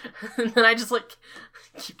 And then I just,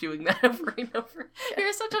 keep doing that over and over again.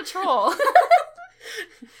 You're such a troll.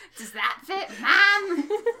 Does that fit, Mom?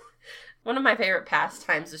 One of my favorite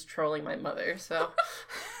pastimes is trolling my mother, so.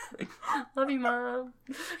 Love you, Mom.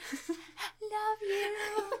 Love you.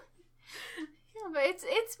 Yeah, but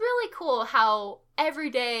it's really cool how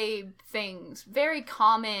everyday things, very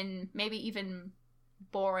common, maybe even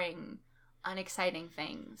boring, unexciting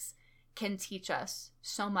things can teach us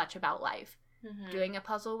so much about life. Mm-hmm. Doing a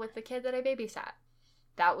puzzle with the kid that I babysat.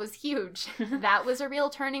 That was huge. That was a real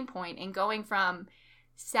turning point in going from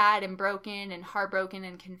sad and broken and heartbroken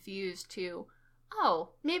and confused to, oh,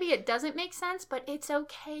 maybe it doesn't make sense, but it's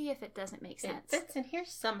okay if it doesn't make sense. It fits in here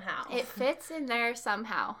somehow. It fits in there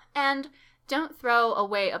somehow. And don't throw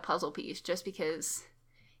away a puzzle piece just because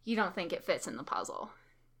you don't think it fits in the puzzle.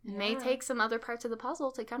 It may take some other parts of the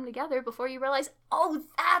puzzle to come together before you realize, oh,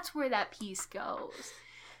 that's where that piece goes.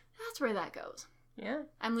 That's where that goes. Yeah.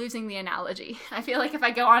 I'm losing the analogy. I feel like if I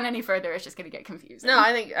go on any further, it's just going to get confusing. No,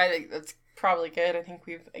 I think that's probably good. I think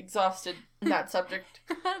we've exhausted that subject.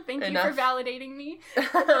 Thank you for validating me.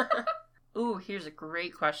 Ooh, here's a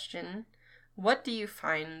great question. What do you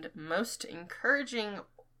find most encouraging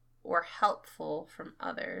or helpful from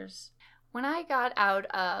others? When I got out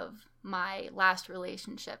of my last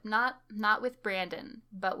relationship, not with Brandon,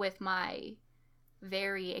 but with my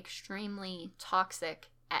very extremely toxic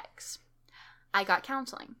ex, I got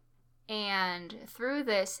counseling. And through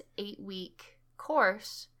this 8-week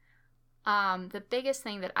course, the biggest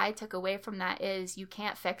thing that I took away from that is you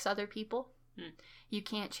can't fix other people. You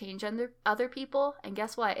can't change other people. And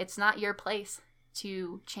guess what? It's not your place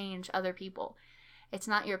to change other people. It's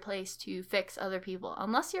not your place to fix other people,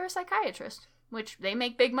 unless you're a psychiatrist, which they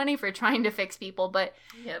make big money for trying to fix people. But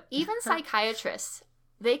even psychiatrists,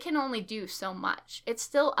 they can only do so much. It's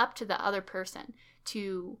still up to the other person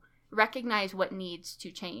to recognize what needs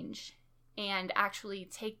to change and actually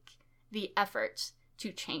take the effort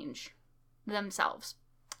to change themselves.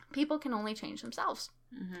 People can only change themselves.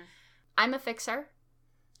 Mm-hmm. I'm a fixer.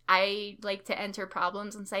 I like to enter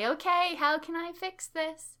problems and say, okay, how can I fix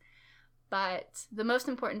this? But the most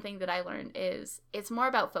important thing that I learned is it's more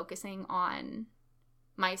about focusing on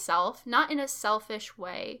myself, not in a selfish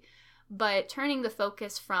way, but turning the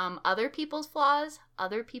focus from other people's flaws,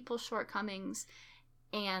 other people's shortcomings,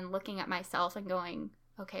 and looking at myself and going,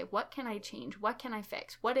 okay, what can I change? What can I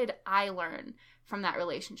fix? What did I learn from that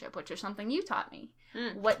relationship, which is something you taught me?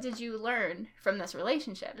 What did you learn from this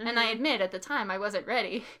relationship? Mm-hmm. And I admit at the time I wasn't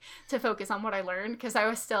ready to focus on what I learned because I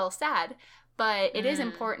was still sad. But it is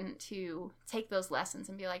important to take those lessons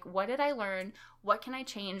and be like, what did I learn? What can I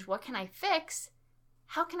change? What can I fix?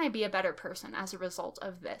 How can I be a better person as a result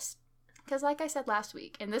of this? Because like I said last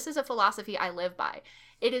week, and this is a philosophy I live by,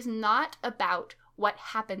 it is not about what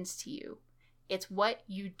happens to you. It's what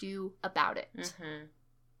you do about it. Mm-hmm.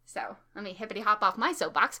 So let me hippity hop off my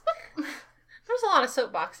soapbox. There's a lot of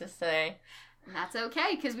soapboxes today. And that's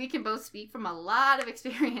okay, because we can both speak from a lot of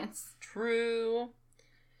experience. True.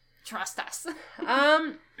 Trust us.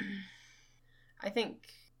 I think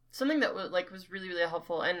something that was really, really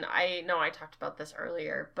helpful, and I know I talked about this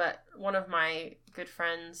earlier, but one of my good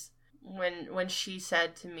friends, when she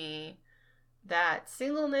said to me that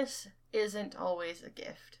singleness isn't always a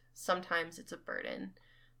gift. Sometimes it's a burden.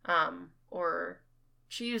 Or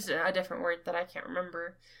she used a different word that I can't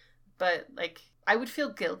remember. But, like, I would feel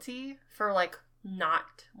guilty for, like,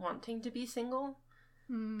 not wanting to be single.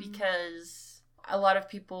 Because a lot of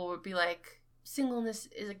people would be like, singleness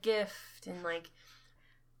is a gift, and, like,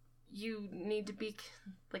 you need to be,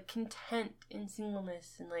 like, content in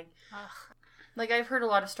singleness, and, like, like, I've heard a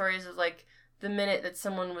lot of stories of, like, the minute that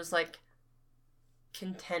someone was, like,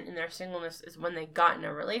 content in their singleness is when they got in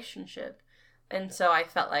a relationship. And so I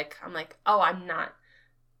felt like, I'm like, oh, I'm not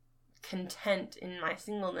content in my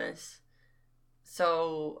singleness,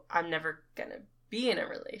 so I'm never gonna be in a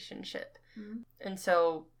relationship. And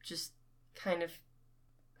so just kind of,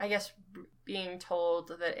 I guess, being told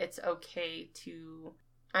that it's okay to,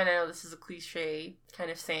 I know this is a cliche kind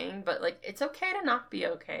of saying, but, like, it's okay to not be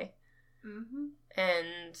okay.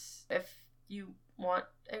 And if you want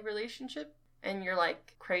a relationship and you're,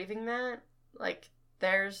 like, craving that, like,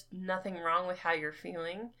 there's nothing wrong with how you're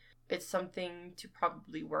feeling. It's something to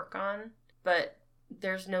probably work on, but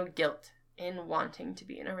there's no guilt in wanting to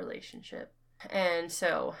be in a relationship. And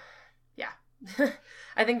so, yeah,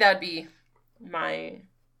 I think that would be my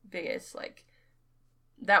biggest, like,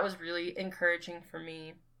 that was really encouraging for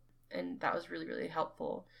me, and that was really, really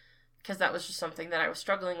helpful, because that was just something that I was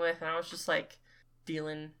struggling with, and I was just, like,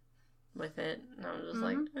 dealing with it, and I was just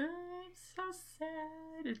like, I'm so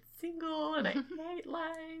sad, and single, and I hate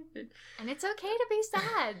life. And it's okay to be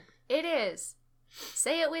sad. It is.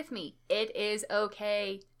 Say it with me. It is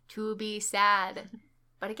okay to be sad.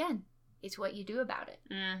 But again, it's what you do about it.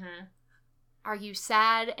 Are you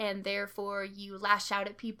sad and therefore you lash out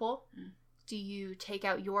at people? Do you take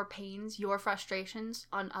out your pains, your frustrations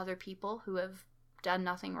on other people who have done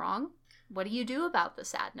nothing wrong? What do you do about the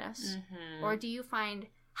sadness? Or do you find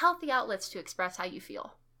healthy outlets to express how you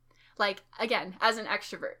feel? Like, again, as an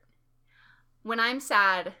extrovert, when I'm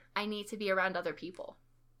sad, I need to be around other people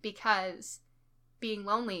because being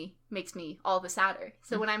lonely makes me all the sadder.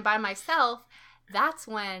 So when I'm by myself, that's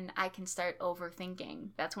when I can start overthinking.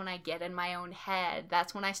 That's when I get in my own head.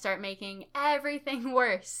 That's when I start making everything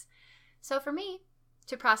worse. So for me,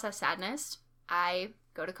 to process sadness, I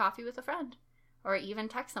go to coffee with a friend or even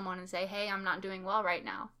text someone and say, hey, I'm not doing well right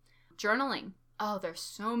now. Journaling. Oh, there's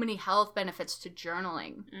so many health benefits to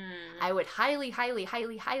journaling. I would highly, highly,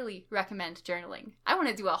 highly, highly recommend journaling. I want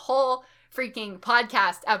to do a whole freaking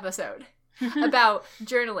podcast episode about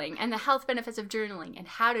journaling and the health benefits of journaling and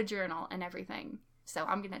how to journal and everything. So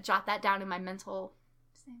I'm going to jot that down in my mental...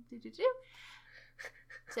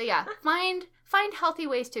 So yeah, find healthy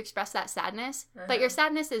ways to express that sadness, but your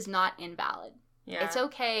sadness is not invalid. Yeah. It's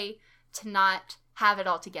okay to not have it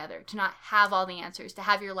all together, to not have all the answers, to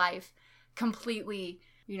have your life completely,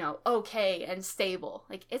 okay and stable.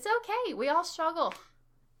 Like, it's okay. We all struggle.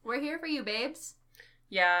 We're here for you, babes.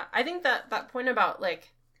 Yeah, I think that point about,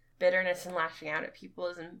 like, bitterness and lashing out at people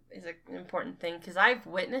is an important thing, because I've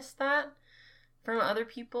witnessed that from other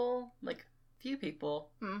people, like, few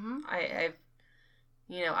people. I've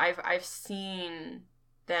seen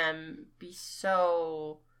them be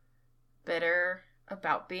so bitter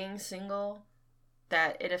about being single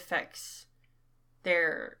that it affects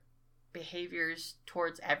their behaviors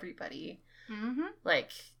towards everybody.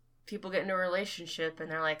 Like, people get into a relationship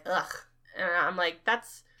and they're like, ugh. And I'm like,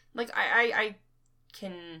 that's, like, I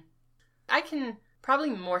can probably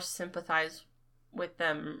more sympathize with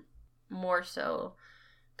them more so,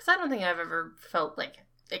 because I don't think I've ever felt, like,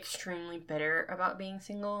 extremely bitter about being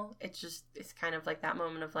single. It's kind of like that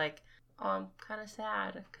moment of, like, oh, I'm kind of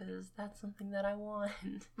sad because that's something that I want.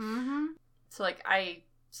 So, like, I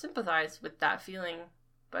sympathize with that feeling,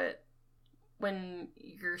 but when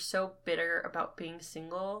you're so bitter about being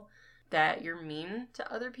single that you're mean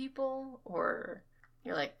to other people, or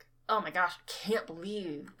you're like, oh my gosh, I can't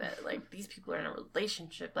believe that, like, these people are in a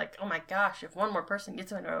relationship, like, oh my gosh, if one more person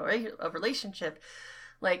gets into a relationship,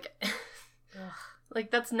 like,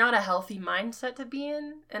 like, that's not a healthy mindset to be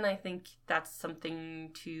in, and I think that's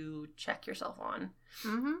something to check yourself on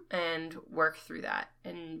and work through that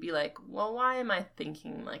and be like, well, why am I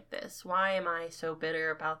thinking like this? Why am I so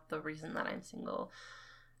bitter about the reason that I'm single?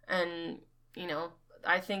 And,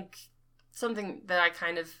 I think something that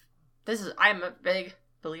I'm a big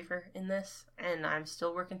believer in this, and I'm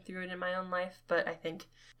still working through it in my own life, but I think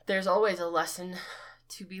there's always a lesson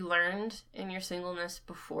to be learned in your singleness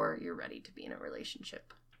before you're ready to be in a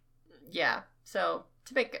relationship. Yeah, so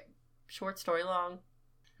to make a short story long,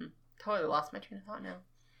 totally lost my train of thought now.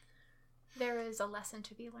 There is a lesson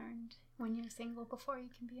to be learned when you're single before you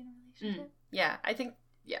can be in a relationship. Yeah, I think,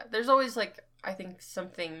 there's always, like, I think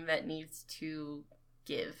something that needs to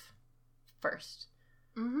give first.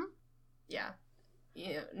 Yeah.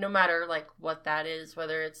 No matter, like, what that is,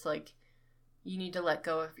 whether it's, like, you need to let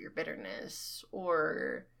go of your bitterness,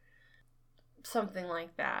 or something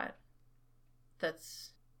like that.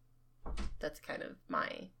 That's kind of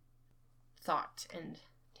my thought and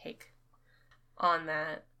take on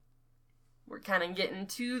that. We're kind of getting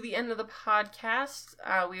to the end of the podcast.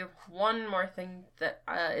 We have one more thing that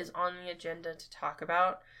is on the agenda to talk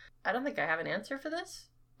about. I don't think I have an answer for this,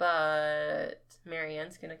 but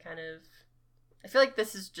Marianne's going to kind of... I feel like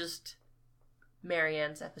this is just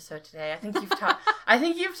Marianne's episode today. I think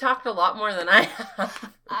you've talked a lot more than I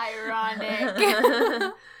have.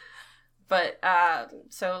 Ironic. But,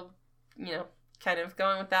 so, kind of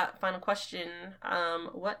going with that final question,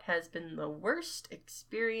 what has been the worst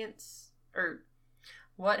experience, or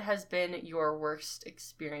what has been your worst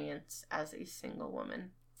experience as a single woman?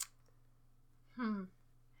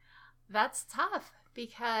 That's tough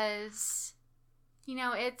because,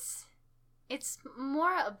 it's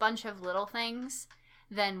more a bunch of little things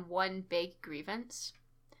than one big grievance.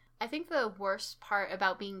 I think the worst part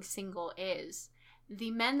about being single is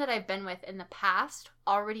the men that I've been with in the past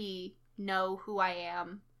already know who I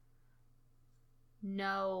am,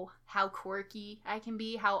 know how quirky I can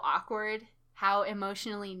be, how awkward, how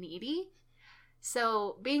emotionally needy.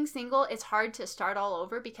 So being single, it's hard to start all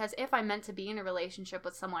over because if I'm meant to be in a relationship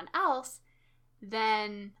with someone else,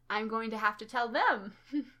 then I'm going to have to tell them,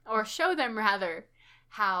 or show them rather,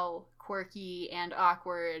 how quirky and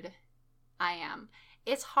awkward I am.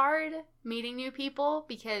 It's hard meeting new people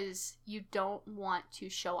because you don't want to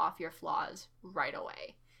show off your flaws right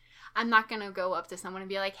away. I'm not going to go up to someone and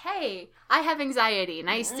be like, hey, I have anxiety.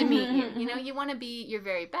 Nice to meet you. You want to be your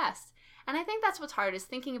very best. And I think that's what's hard is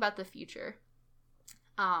thinking about the future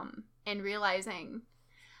and realizing,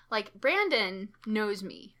 like, Brandon knows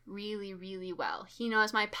me really, really well. He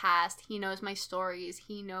knows my past. He knows my stories.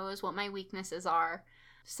 He knows what my weaknesses are.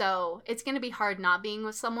 So it's going to be hard not being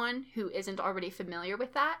with someone who isn't already familiar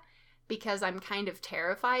with that because I'm kind of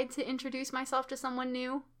terrified to introduce myself to someone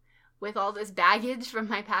new with all this baggage from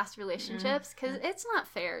my past relationships because it's not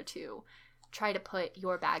fair to try to put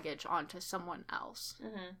your baggage onto someone else.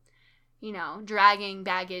 Dragging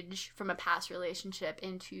baggage from a past relationship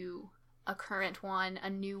into a current one,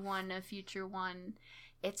 a new one, a future one,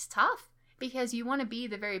 it's tough. Because you want to be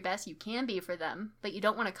the very best you can be for them, but you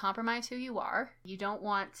don't want to compromise who you are. You don't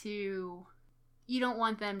want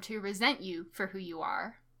them to resent you for who you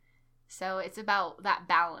are. So it's about that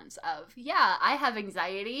balance of, yeah, I have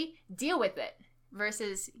anxiety, deal with it.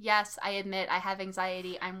 Versus, yes, I admit I have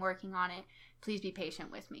anxiety, I'm working on it, please be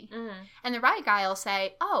patient with me. And the right guy will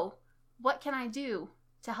say, oh, what can I do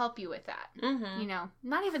to help you with that?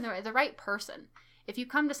 Not even the right person. If you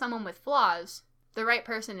come to someone with flaws, the right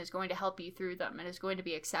person is going to help you through them and is going to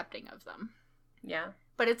be accepting of them. Yeah.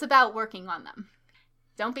 But it's about working on them.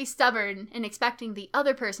 Don't be stubborn in expecting the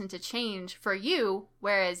other person to change for you,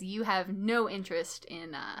 whereas you have no interest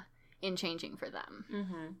in changing for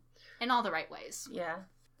them. In all the right ways. Yeah.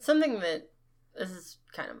 Something that, this is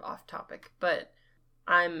kind of off topic, but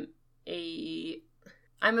I'm a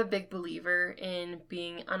big believer in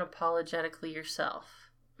being unapologetically yourself.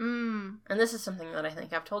 And this is something that I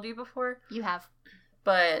think I've told you before. You have.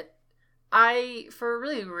 But for a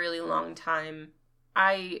really, really long time,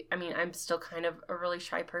 I'm still kind of a really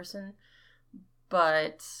shy person.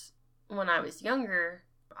 But when I was younger,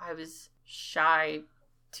 I was shy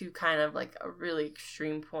to kind of like a really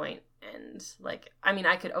extreme point. And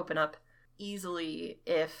I could open up easily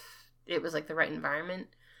if it was like the right environment.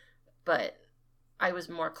 But I was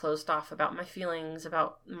more closed off about my feelings,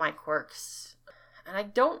 about my quirks. And I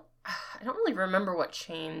don't really remember what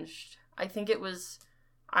changed. I think it was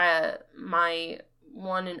my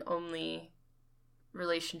one and only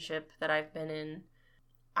relationship that I've been in.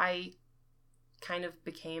 I kind of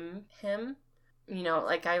became him.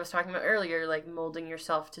 Like I was talking about earlier, like molding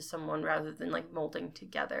yourself to someone rather than like molding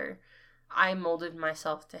together. I molded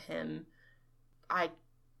myself to him. I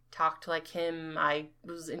talked like him. I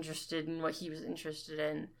was interested in what he was interested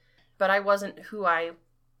in. But I wasn't I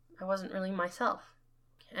wasn't really myself.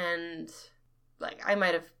 And, I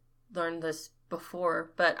might have learned this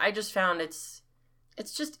before, but I just found it's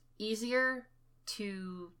just easier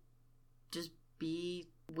to just be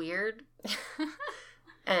weird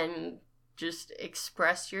and just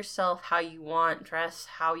express yourself how you want, dress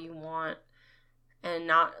how you want, and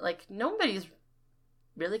not, nobody's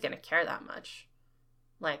really gonna care that much.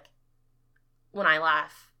 When I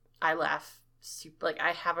laugh super,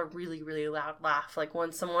 I have a really, really loud laugh.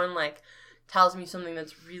 When someone, tells me something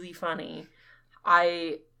that's really funny,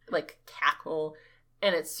 I, cackle,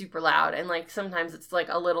 and it's super loud, and, sometimes it's,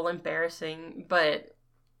 a little embarrassing, but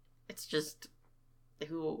it's just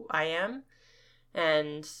who I am,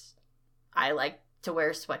 and I like to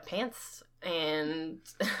wear sweatpants And,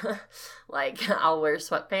 like, I'll wear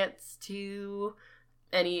sweatpants to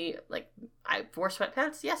any, like, I wore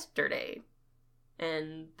sweatpants yesterday.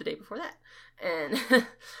 And the day before that. And,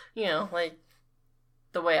 you know, like,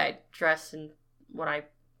 the way I dress and what I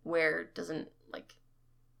wear doesn't, like,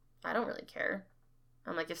 I don't really care.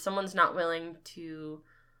 I'm like, if someone's not willing to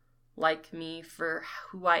like me for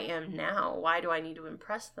who I am now, why do I need to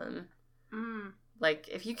impress them? Like,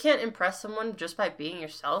 if you can't impress someone just by being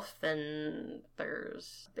yourself, then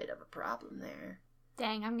there's a bit of a problem there.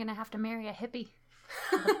 Dang, I'm gonna have to marry a hippie.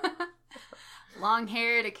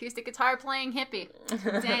 Long-haired, acoustic guitar-playing hippie.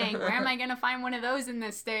 Dang, where am I gonna find one of those in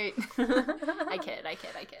this state? I kid.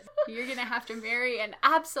 You're gonna have to marry an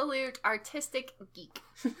absolute artistic geek.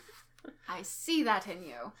 I see that in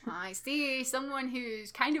you. I see someone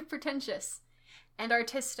who's kind of pretentious and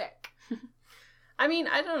artistic. I mean,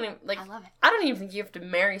 I don't even, like, I love it. I don't even think you have to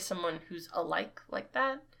marry someone who's alike like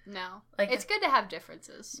that. No. Like, it's good to have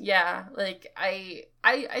differences. Yeah, like, I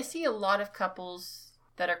see a lot of couples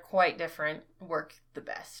that are quite different work the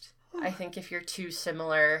best. I think if you're too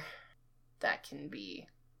similar, that can be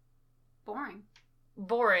boring,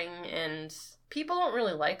 and people don't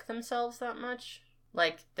really like themselves that much.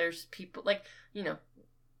 Like, there's people, like, you know,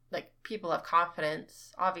 like, people have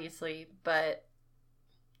confidence, obviously, but,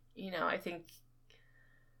 you know, I think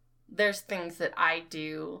there's things that I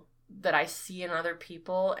do that I see in other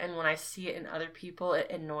people, and when I see it in other people, it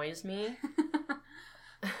annoys me.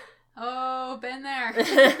 Oh, been there.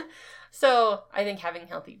 So, I think having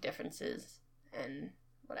healthy differences and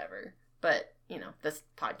whatever. But, you know, this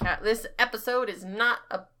episode is not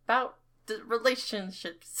about the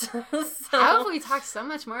relationships. So, how have we talked so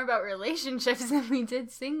much more about relationships than we did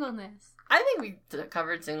singleness? I think we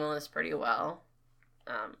covered singleness pretty well.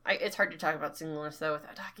 It's hard to talk about singleness, though,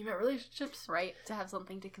 without talking about relationships. Right, to have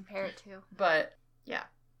something to compare it to. But, yeah.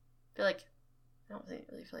 I don't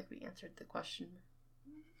really feel like we answered the question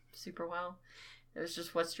super well. It was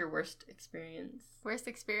just, what's your worst experience? Worst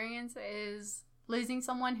experience is losing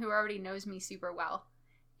someone who already knows me super well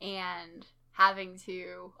and having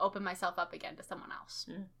to open myself up again to someone else.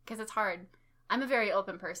 Because it's hard. I'm a very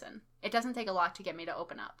open person. It doesn't take a lot to get me to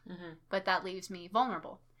open up. But that leaves me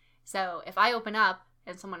vulnerable. So if I open up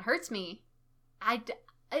and someone hurts me,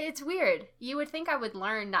 it's weird. You would think I would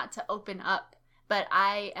learn not to open up. But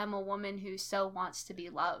I am a woman who so wants to be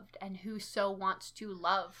loved and who so wants to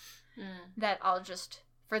love that I'll just,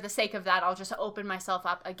 for the sake of that, I'll just open myself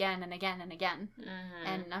up again and again and again.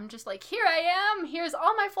 And I'm just like, here I am. Here's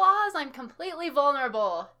all my flaws. I'm completely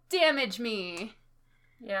vulnerable. Damage me.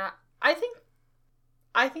 Yeah. I think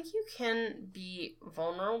you can be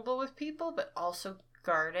vulnerable with people, but also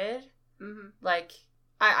guarded. Like,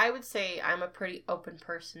 I would say I'm a pretty open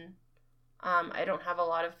person. I don't have a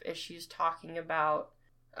lot of issues talking about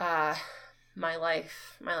my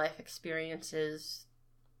life experiences,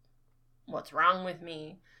 what's wrong with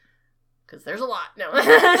me, because there's a lot. No.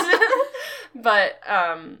 But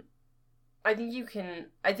I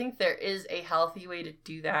think there is a healthy way to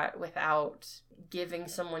do that without giving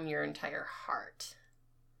someone your entire heart.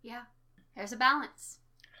 Yeah. There's a balance.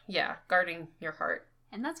 Yeah, guarding your heart.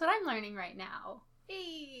 And that's what I'm learning right now.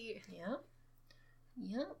 Hey.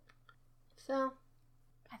 Yep. So,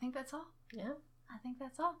 I think that's all. Yeah. I think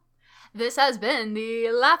that's all. This has been the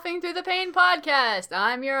Laughing Through the Pain podcast.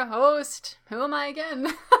 I'm your host. Who am I again?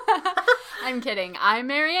 I'm kidding. I'm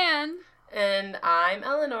Marianne. And I'm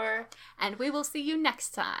Elinor. And we will see you next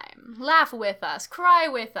time. Laugh with us. Cry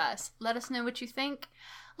with us. Let us know what you think.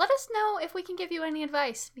 Let us know if we can give you any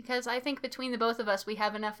advice. Because I think between the both of us, we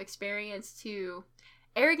have enough experience to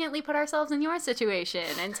arrogantly put ourselves in your situation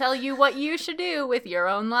and tell you what you should do with your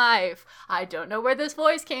own life. I don't know where this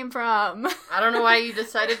voice came from. I don't know why you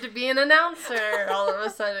decided to be an announcer all of a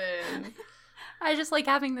sudden. I just like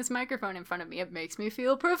having this microphone in front of me. It makes me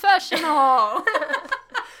feel professional.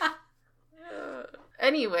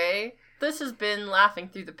 Anyway, this has been Laughing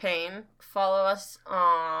Through the Pain. Follow us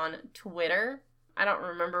on Twitter. I don't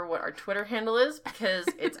remember what our Twitter handle is because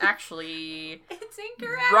it's actually it's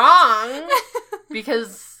incorrect. Wrong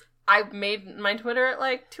because I made my Twitter at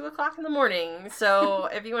like 2:00 in the morning. So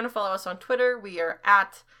if you want to follow us on Twitter, we are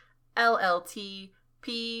at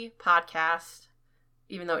LLTP podcast,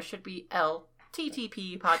 even though it should be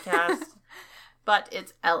LTTP podcast, but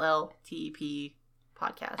it's LLTP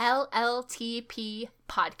podcast. LLTP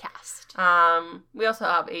podcast. We also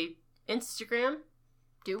have a Instagram.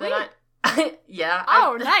 Do we? Yeah.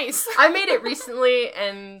 Oh, nice. I made it recently,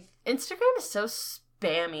 and Instagram is so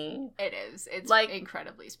spammy. It is. It's like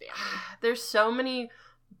incredibly spammy. There's so many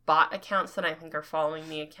bot accounts that I think are following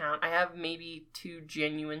the account. I have maybe 2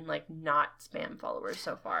 genuine, like, not spam followers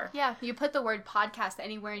so far. Yeah, you put the word podcast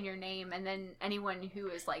anywhere in your name, and then anyone who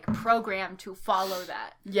is, like, programmed to follow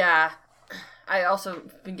that. Yeah. I also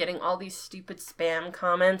been getting all these stupid spam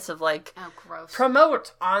comments of, like, oh, gross.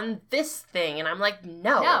 Promote on this thing. And I'm like,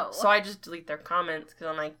 no. No. So I just delete their comments because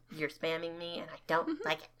I'm like, you're spamming me and I don't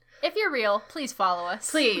like it. If you're real, please follow us.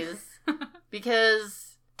 Please.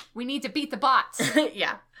 Because we need to beat the bots.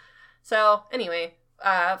 yeah. So, anyway,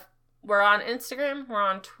 we're on Instagram, we're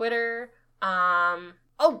on Twitter.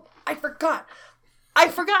 Oh, I forgot. I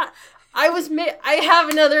have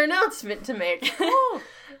another announcement to make.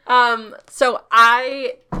 So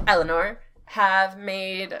I, Elinor, have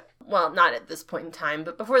made, well, not at this point in time,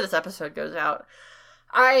 but before this episode goes out,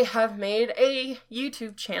 I have made a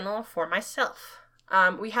YouTube channel for myself.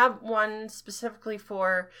 We have one specifically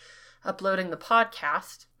for uploading the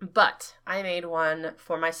podcast, but I made one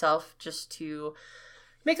for myself just to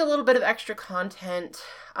make a little bit of extra content.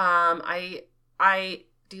 I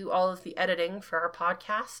do all of the editing for our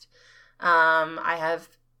podcast. I have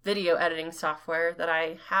video editing software that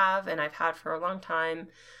I have and I've had for a long time.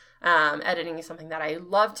 Editing is something that I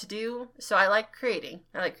love to do, so I like creating.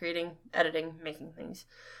 I like creating, editing, making things.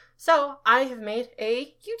 So I have made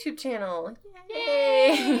a YouTube channel.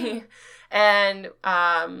 Yay! And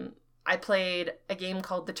I played a game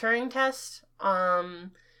called The Turing Test. It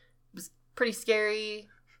was pretty scary.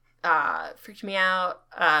 Freaked me out.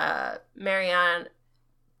 Marianne,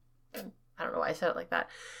 I don't know why I said it like that.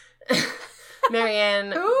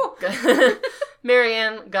 Marianne. Who?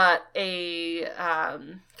 Marianne got a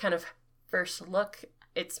kind of first look.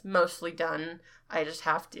 It's mostly done. I just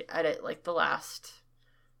have to edit like the last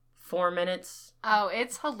 4 minutes. Oh,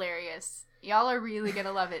 it's hilarious. Y'all are really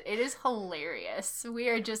gonna love it. It is hilarious. We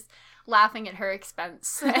are just laughing at her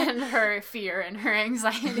expense and her fear and her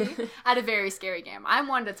anxiety at a very scary game. I'm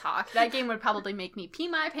one to talk. That game would probably make me pee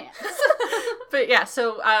my pants. But yeah,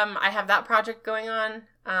 so I have that project going on.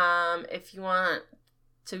 If you want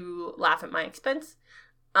to laugh at my expense,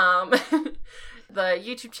 the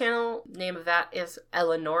YouTube channel name of that is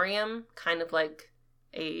Elinorium, kind of like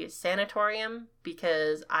a sanatorium,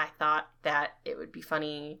 because I thought that it would be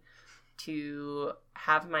funny to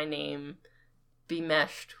have my name be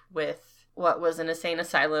meshed with what was an insane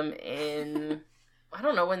asylum in I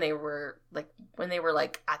don't know when they were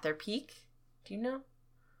at their peak. Do you know?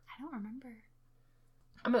 I don't remember.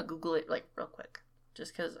 I'm gonna Google it like real quick,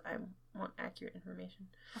 just because I want accurate information.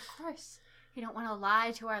 Of course, you don't want to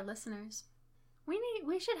lie to our listeners.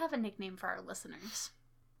 We should have a nickname for our listeners.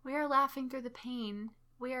 We are laughing through the pain.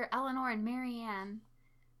 We are Elinor and Marianne.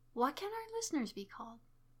 What can our listeners be called?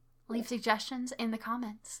 Leave suggestions in the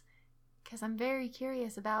comments, because I'm very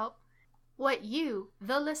curious about what you,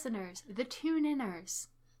 the listeners, the tune-inners,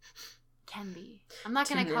 can be. I'm not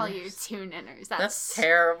going to call you tune-inners. That's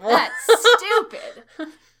terrible. That's stupid.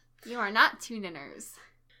 You are not tune-inners.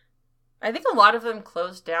 I think a lot of them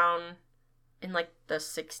closed down in like the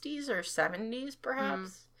 60s or 70s,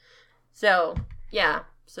 perhaps. So, yeah.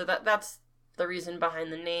 So that's the reason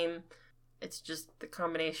behind the name. It's just the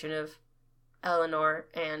combination of Elinor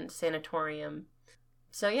and Sanatorium.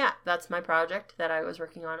 So yeah, that's my project that I was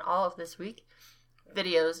working on all of this week.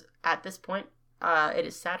 Videos at this point, it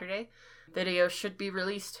is Saturday. Video should be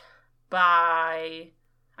released by,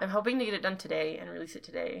 I'm hoping to get it done today and release it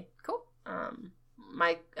today. Cool.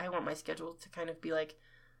 I want my schedule to kind of be like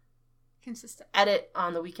consistent. Edit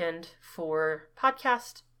on the weekend for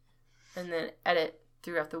podcast, and then edit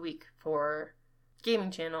throughout the week for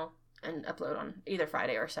gaming channel, and upload on either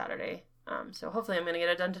Friday or Saturday. So hopefully I'm going to get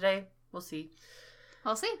it done today. We'll see.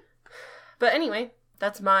 We'll see. But anyway,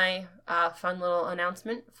 that's my fun little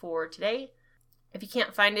announcement for today. If you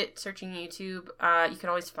can't find it searching YouTube, you can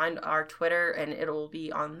always find our Twitter, and it'll be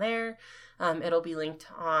on there. It'll be linked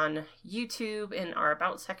on YouTube in our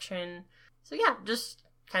About section. So yeah, just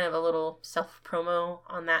kind of a little self-promo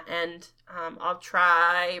on that end. I'll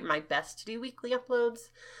try my best to do weekly uploads.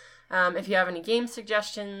 If you have any game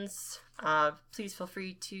suggestions, please feel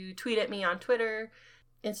free to tweet at me on Twitter,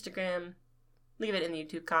 Instagram, leave it in the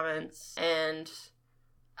YouTube comments, and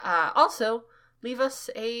also leave us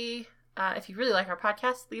a, if you really like our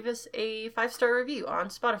podcast, leave us a 5-star review on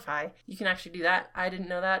Spotify. You can actually do that. I didn't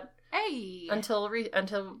know that until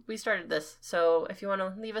we started this. So if you want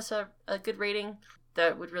to leave us a good rating,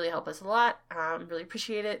 that would really help us a lot. Really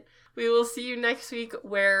appreciate it. We will see you next week,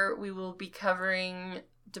 where we will be covering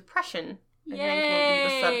depression. I think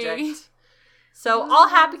will be the subject. So all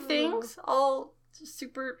happy things, all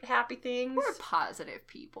super happy things. We're positive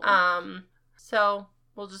people. So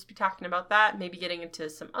we'll just be talking about that, maybe getting into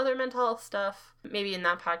some other mental health stuff, maybe in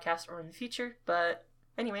that podcast or in the future. But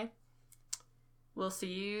anyway, we'll see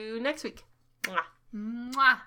you next week. Mwah. Mwah.